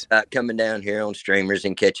 right. Coming down here on streamers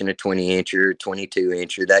and catching a 20-incher,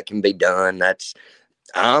 22-incher, that can be done.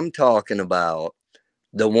 I'm talking about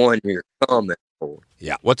the one you're coming for.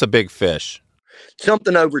 Yeah. What's a big fish?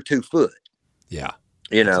 Something over 2 foot. Yeah.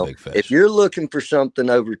 You know, if you're looking for something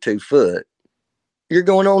over 2 foot, you're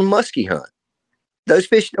going on a muskie hunt. Those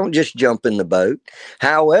fish don't just jump in the boat.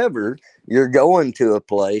 However, you're going to a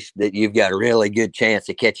place that you've got a really good chance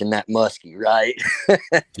of catching that muskie, right?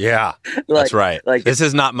 Yeah, that's right. Like, this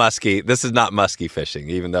is not muskie. This is not muskie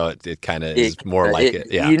fishing, even though it kind of is more like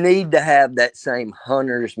it. Yeah. You need to have that same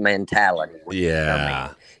hunter's mentality.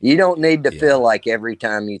 Yeah. You don't need to feel like every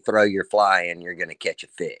time you throw your fly in, you're going to catch a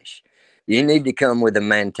fish. You need to come with a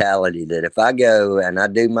mentality that if I go and I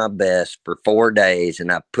do my best for 4 days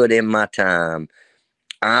and I put in my time,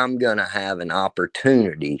 I'm going to have an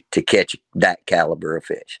opportunity to catch that caliber of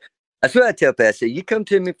fish. That's what I tell Pat. I say, you come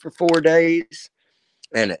to me for 4 days,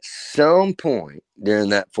 and at some point during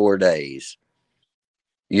that 4 days,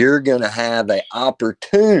 you're going to have an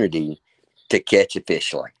opportunity to catch a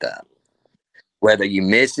fish like that. Whether you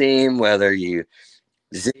miss him, whether you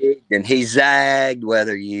zigged and he zagged,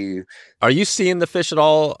 whether you... Are you seeing the fish at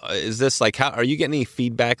all? Is this like, how are you getting any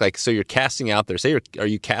feedback? Like, so you're casting out there, are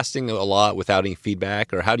you casting a lot without any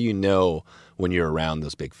feedback, or how do you know when you're around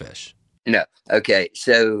those big fish? No. Okay.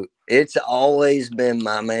 So it's always been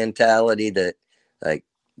my mentality that, like,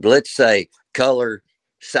 let's say color,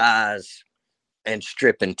 size, and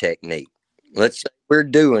stripping technique. Let's say we're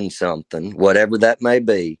doing something, whatever that may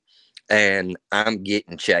be, and I'm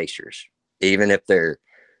getting chasers, even if they're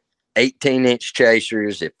 18-inch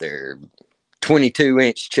chasers, if they're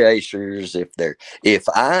 22-inch chasers, if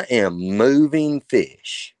I am moving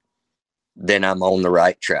fish, then I'm on the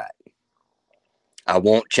right track. I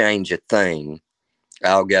won't change a thing.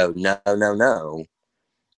 I'll go, no.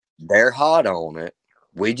 They're hot on it.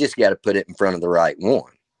 We just got to put it in front of the right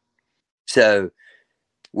one. So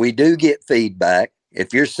we do get feedback.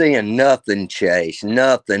 If you're seeing nothing chase,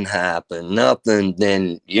 nothing happen, nothing,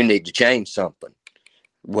 then you need to change something.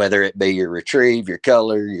 Whether it be your retrieve, your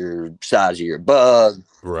color, your size of your bug.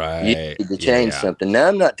 Right. You need to change something. Now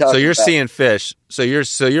I'm not talking. So you're about, seeing fish. So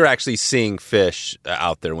you're actually seeing fish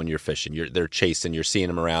out there when you're fishing. They're chasing. You're seeing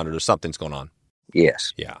them around, or something's going on.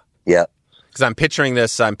 Yes. Yeah. Yep. Because I'm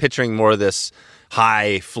picturing more of this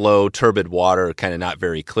high flow, turbid water, kind of not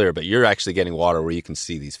very clear. But you're actually getting water where you can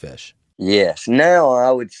see these fish. Yes. Now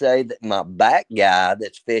I would say that my back guy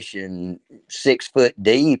that's fishing 6 foot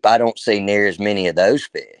deep, I don't see near as many of those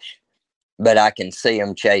fish, but I can see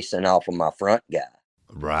them chasing off of my front guy.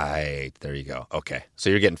 Right. There you go. Okay.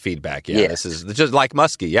 So you're getting feedback. Yeah. This is just like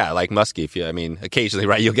muskie. Yeah. Like muskie. Occasionally,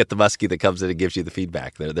 right, you'll get the muskie that comes in and gives you the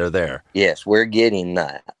feedback. They're there. Yes. We're getting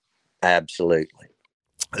that. Absolutely.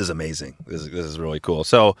 This is amazing. This is really cool.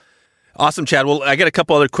 So awesome, Chad. Well, I got a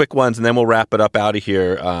couple other quick ones and then we'll wrap it up out of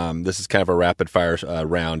here. This is kind of a rapid fire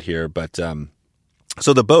round here, but,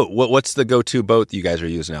 so the boat, what's the go-to boat that you guys are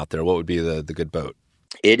using out there? What would be the good boat?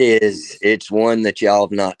 It's one that y'all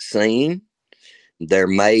have not seen. They're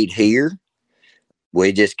made here.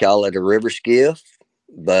 We just call it a river skiff,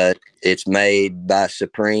 but it's made by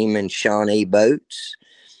Supreme and Shawnee Boats.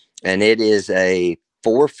 And it is a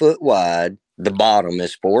 4 foot wide. The bottom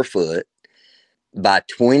is 4 foot by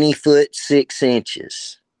 20 foot 6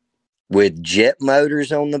 inches with jet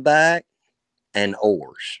motors on the back and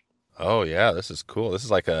oars. Oh yeah. This is cool. This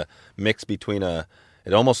is like a mix between it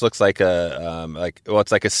almost looks like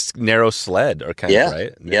it's like a narrow sled or kind of,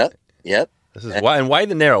 right? Yep. This is why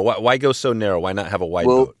the narrow? Why go so narrow? Why not have a wide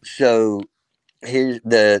boat? So here's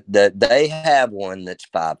they have one that's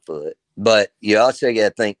 5 foot, but you also got to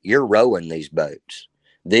think you're rowing these boats.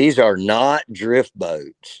 These are not drift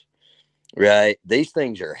boats, right? These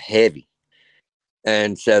things are heavy.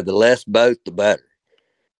 And so the less boat, the better.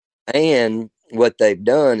 And what they've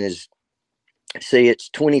done is, see, it's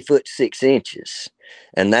 20 foot 6 inches.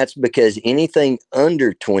 And that's because anything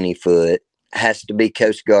under 20 foot has to be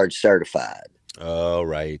Coast Guard certified. Oh,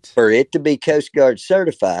 right. For it to be Coast Guard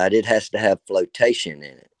certified, it has to have flotation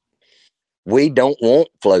in it. We don't want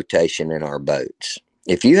flotation in our boats.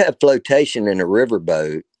 If you have flotation in a river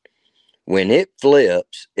boat, when it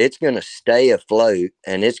flips, it's going to stay afloat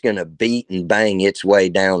and it's going to beat and bang its way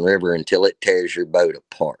downriver until it tears your boat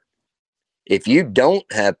apart. If you don't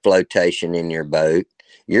have flotation in your boat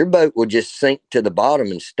will just sink to the bottom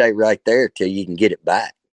and stay right there till you can get it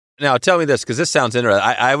back. Now, tell me this, because this sounds interesting.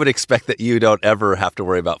 I would expect that you don't ever have to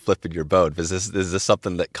worry about flipping your boat. Is this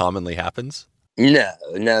something that commonly happens? No.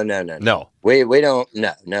 We don't.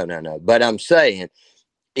 No. But I'm saying,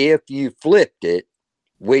 if you flipped it,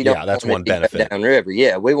 we don't. Yeah, that's one benefit. Downriver.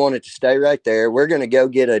 Yeah, we want it to stay right there. We're going to go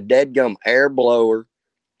get a deadgum air blower,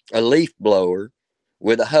 a leaf blower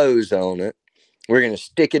with a hose on it. We're going to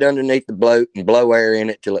stick it underneath the boat and blow air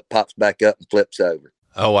in it till it pops back up and flips over.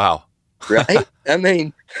 Oh, wow. Right? I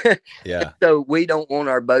mean, yeah. So we don't want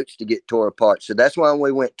our boats to get tore apart. So that's why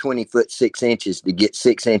we went 20 foot 6 inches to get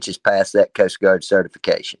 6 inches past that Coast Guard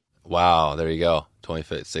certification. Wow. There you go. 20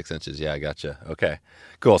 foot 6 inches. Yeah, I gotcha. Okay,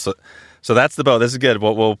 cool. So that's the boat. This is good.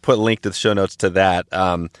 We'll put a link to the show notes to that.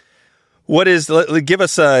 Give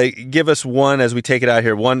us one as we take it out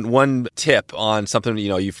here. One tip on something,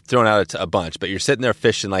 you've thrown out a bunch, but you're sitting there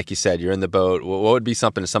fishing, like you said, you're in the boat. What would be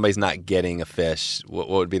something if somebody's not getting a fish? What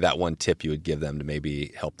would be that one tip you would give them to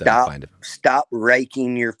maybe help them find it? Stop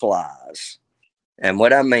raking your flies. And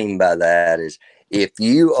what I mean by that is if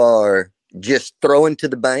you are just throwing to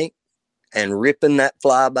the bank and ripping that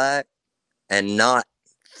fly back and not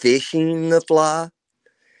fishing the fly,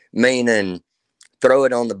 meaning throw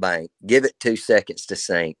it on the bank, give it 2 seconds to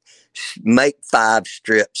sink, make 5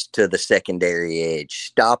 strips to the secondary edge,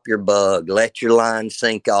 stop your bug, let your line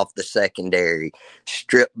sink off the secondary,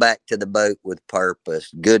 strip back to the boat with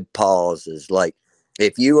purpose, good pauses. Like,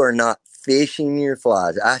 if you are not fishing your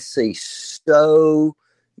flies, I see so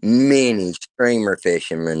many streamer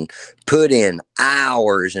fishermen put in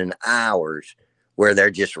hours and hours where they're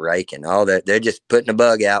just raking all that. They're just putting a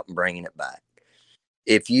bug out and bringing it back.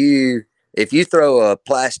 If you throw a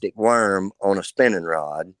plastic worm on a spinning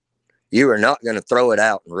rod, you are not going to throw it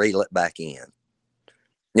out and reel it back in.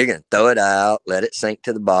 You're going to throw it out, let it sink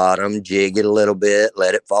to the bottom, jig it a little bit,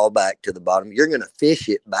 let it fall back to the bottom. You're going to fish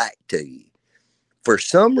it back to you. For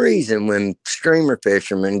some reason, when streamer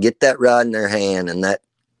fishermen get that rod in their hand and that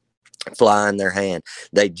fly in their hand,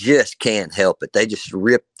 they just can't help it. They just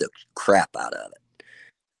rip the crap out of it.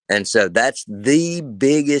 And so that's the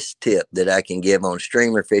biggest tip that I can give on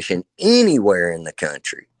streamer fishing anywhere in the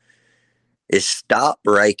country is stop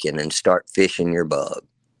raking and start fishing your bug.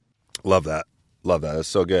 Love that. Love that. That's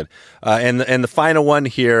so good. And the final one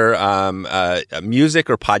here, music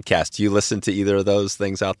or podcast? Do you listen to either of those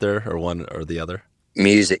things out there, or one or the other?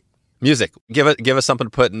 Music. Give us something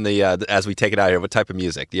to put in the as we take it out here. What type of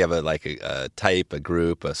music? Do you have a type, a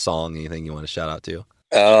group, a song, anything you want to shout out to?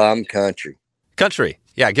 I'm country. Country.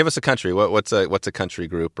 Yeah, give us a country. What's a country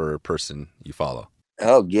group or person you follow?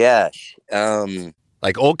 Oh gosh.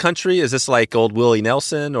 Like old country? Is this like old Willie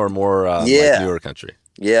Nelson or more like newer country?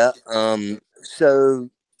 Yeah. So,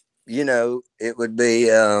 it would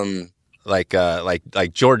be like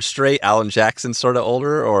George Strait, Alan Jackson, sort of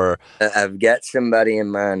older, or I've got somebody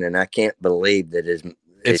in mind, and I can't believe that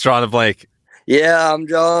it's drawing a blank. Yeah, I'm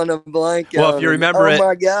drawing a blank. Well, if you remember it, oh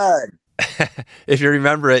my God! If you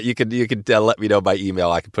remember it, you could let me know by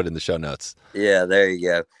email. I can put it in the show notes. Yeah, there you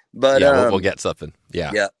go. But yeah, we'll get something.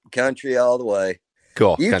 Yeah, country all the way.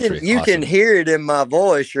 Cool. You country. You can hear it in my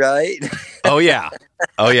voice, right? Oh yeah.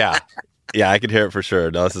 Yeah, I can hear it for sure.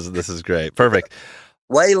 No, this is great. Perfect.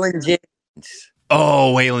 Waylon Jennings.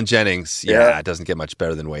 Oh, Waylon Jennings. Yeah, It doesn't get much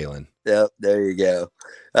better than Waylon. Yep, there you go.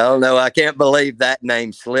 I don't know. I can't believe that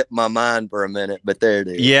name slipped my mind for a minute, but there it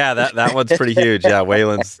is. Yeah, that one's pretty huge. Yeah,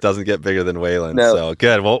 Waylon's doesn't get bigger than Waylon. No. So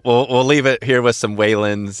good. We'll leave it here with some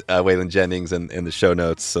Waylon Jennings in the show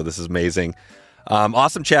notes. So this is amazing.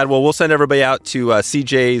 Awesome, Chad. Well, we'll send everybody out to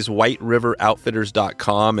CJ's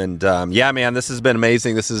WhiteRiverOutfitters.com. And man, this has been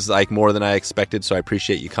amazing. This is like more than I expected. So I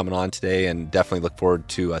appreciate you coming on today, and definitely look forward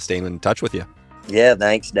to staying in touch with you. Yeah,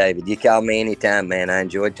 thanks, David. You call me anytime, man. I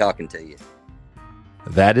enjoyed talking to you.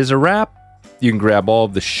 That is a wrap. You can grab all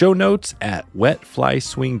of the show notes at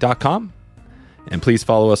wetflyswing.com. And please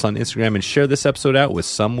follow us on Instagram and share this episode out with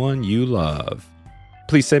someone you love.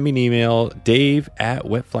 Please send me an email,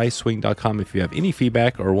 dave@wetflyswing.com, if you have any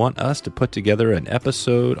feedback or want us to put together an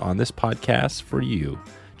episode on this podcast for you.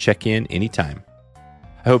 Check in anytime.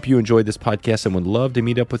 I hope you enjoyed this podcast and would love to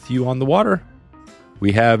meet up with you on the water.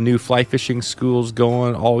 We have new fly fishing schools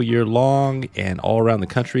going all year long and all around the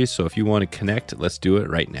country, so if you want to connect, let's do it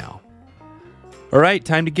right now. All right,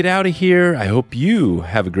 time to get out of here. I hope you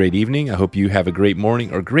have a great evening. I hope you have a great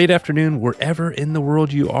morning or great afternoon wherever in the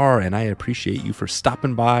world you are, and I appreciate you for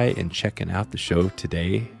stopping by and checking out the show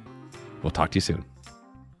today. We'll talk to you soon.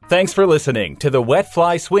 Thanks for listening to the Wet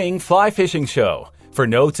Fly Swing Fly Fishing Show. For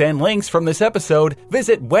notes and links from this episode,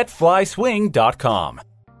 visit wetflyswing.com.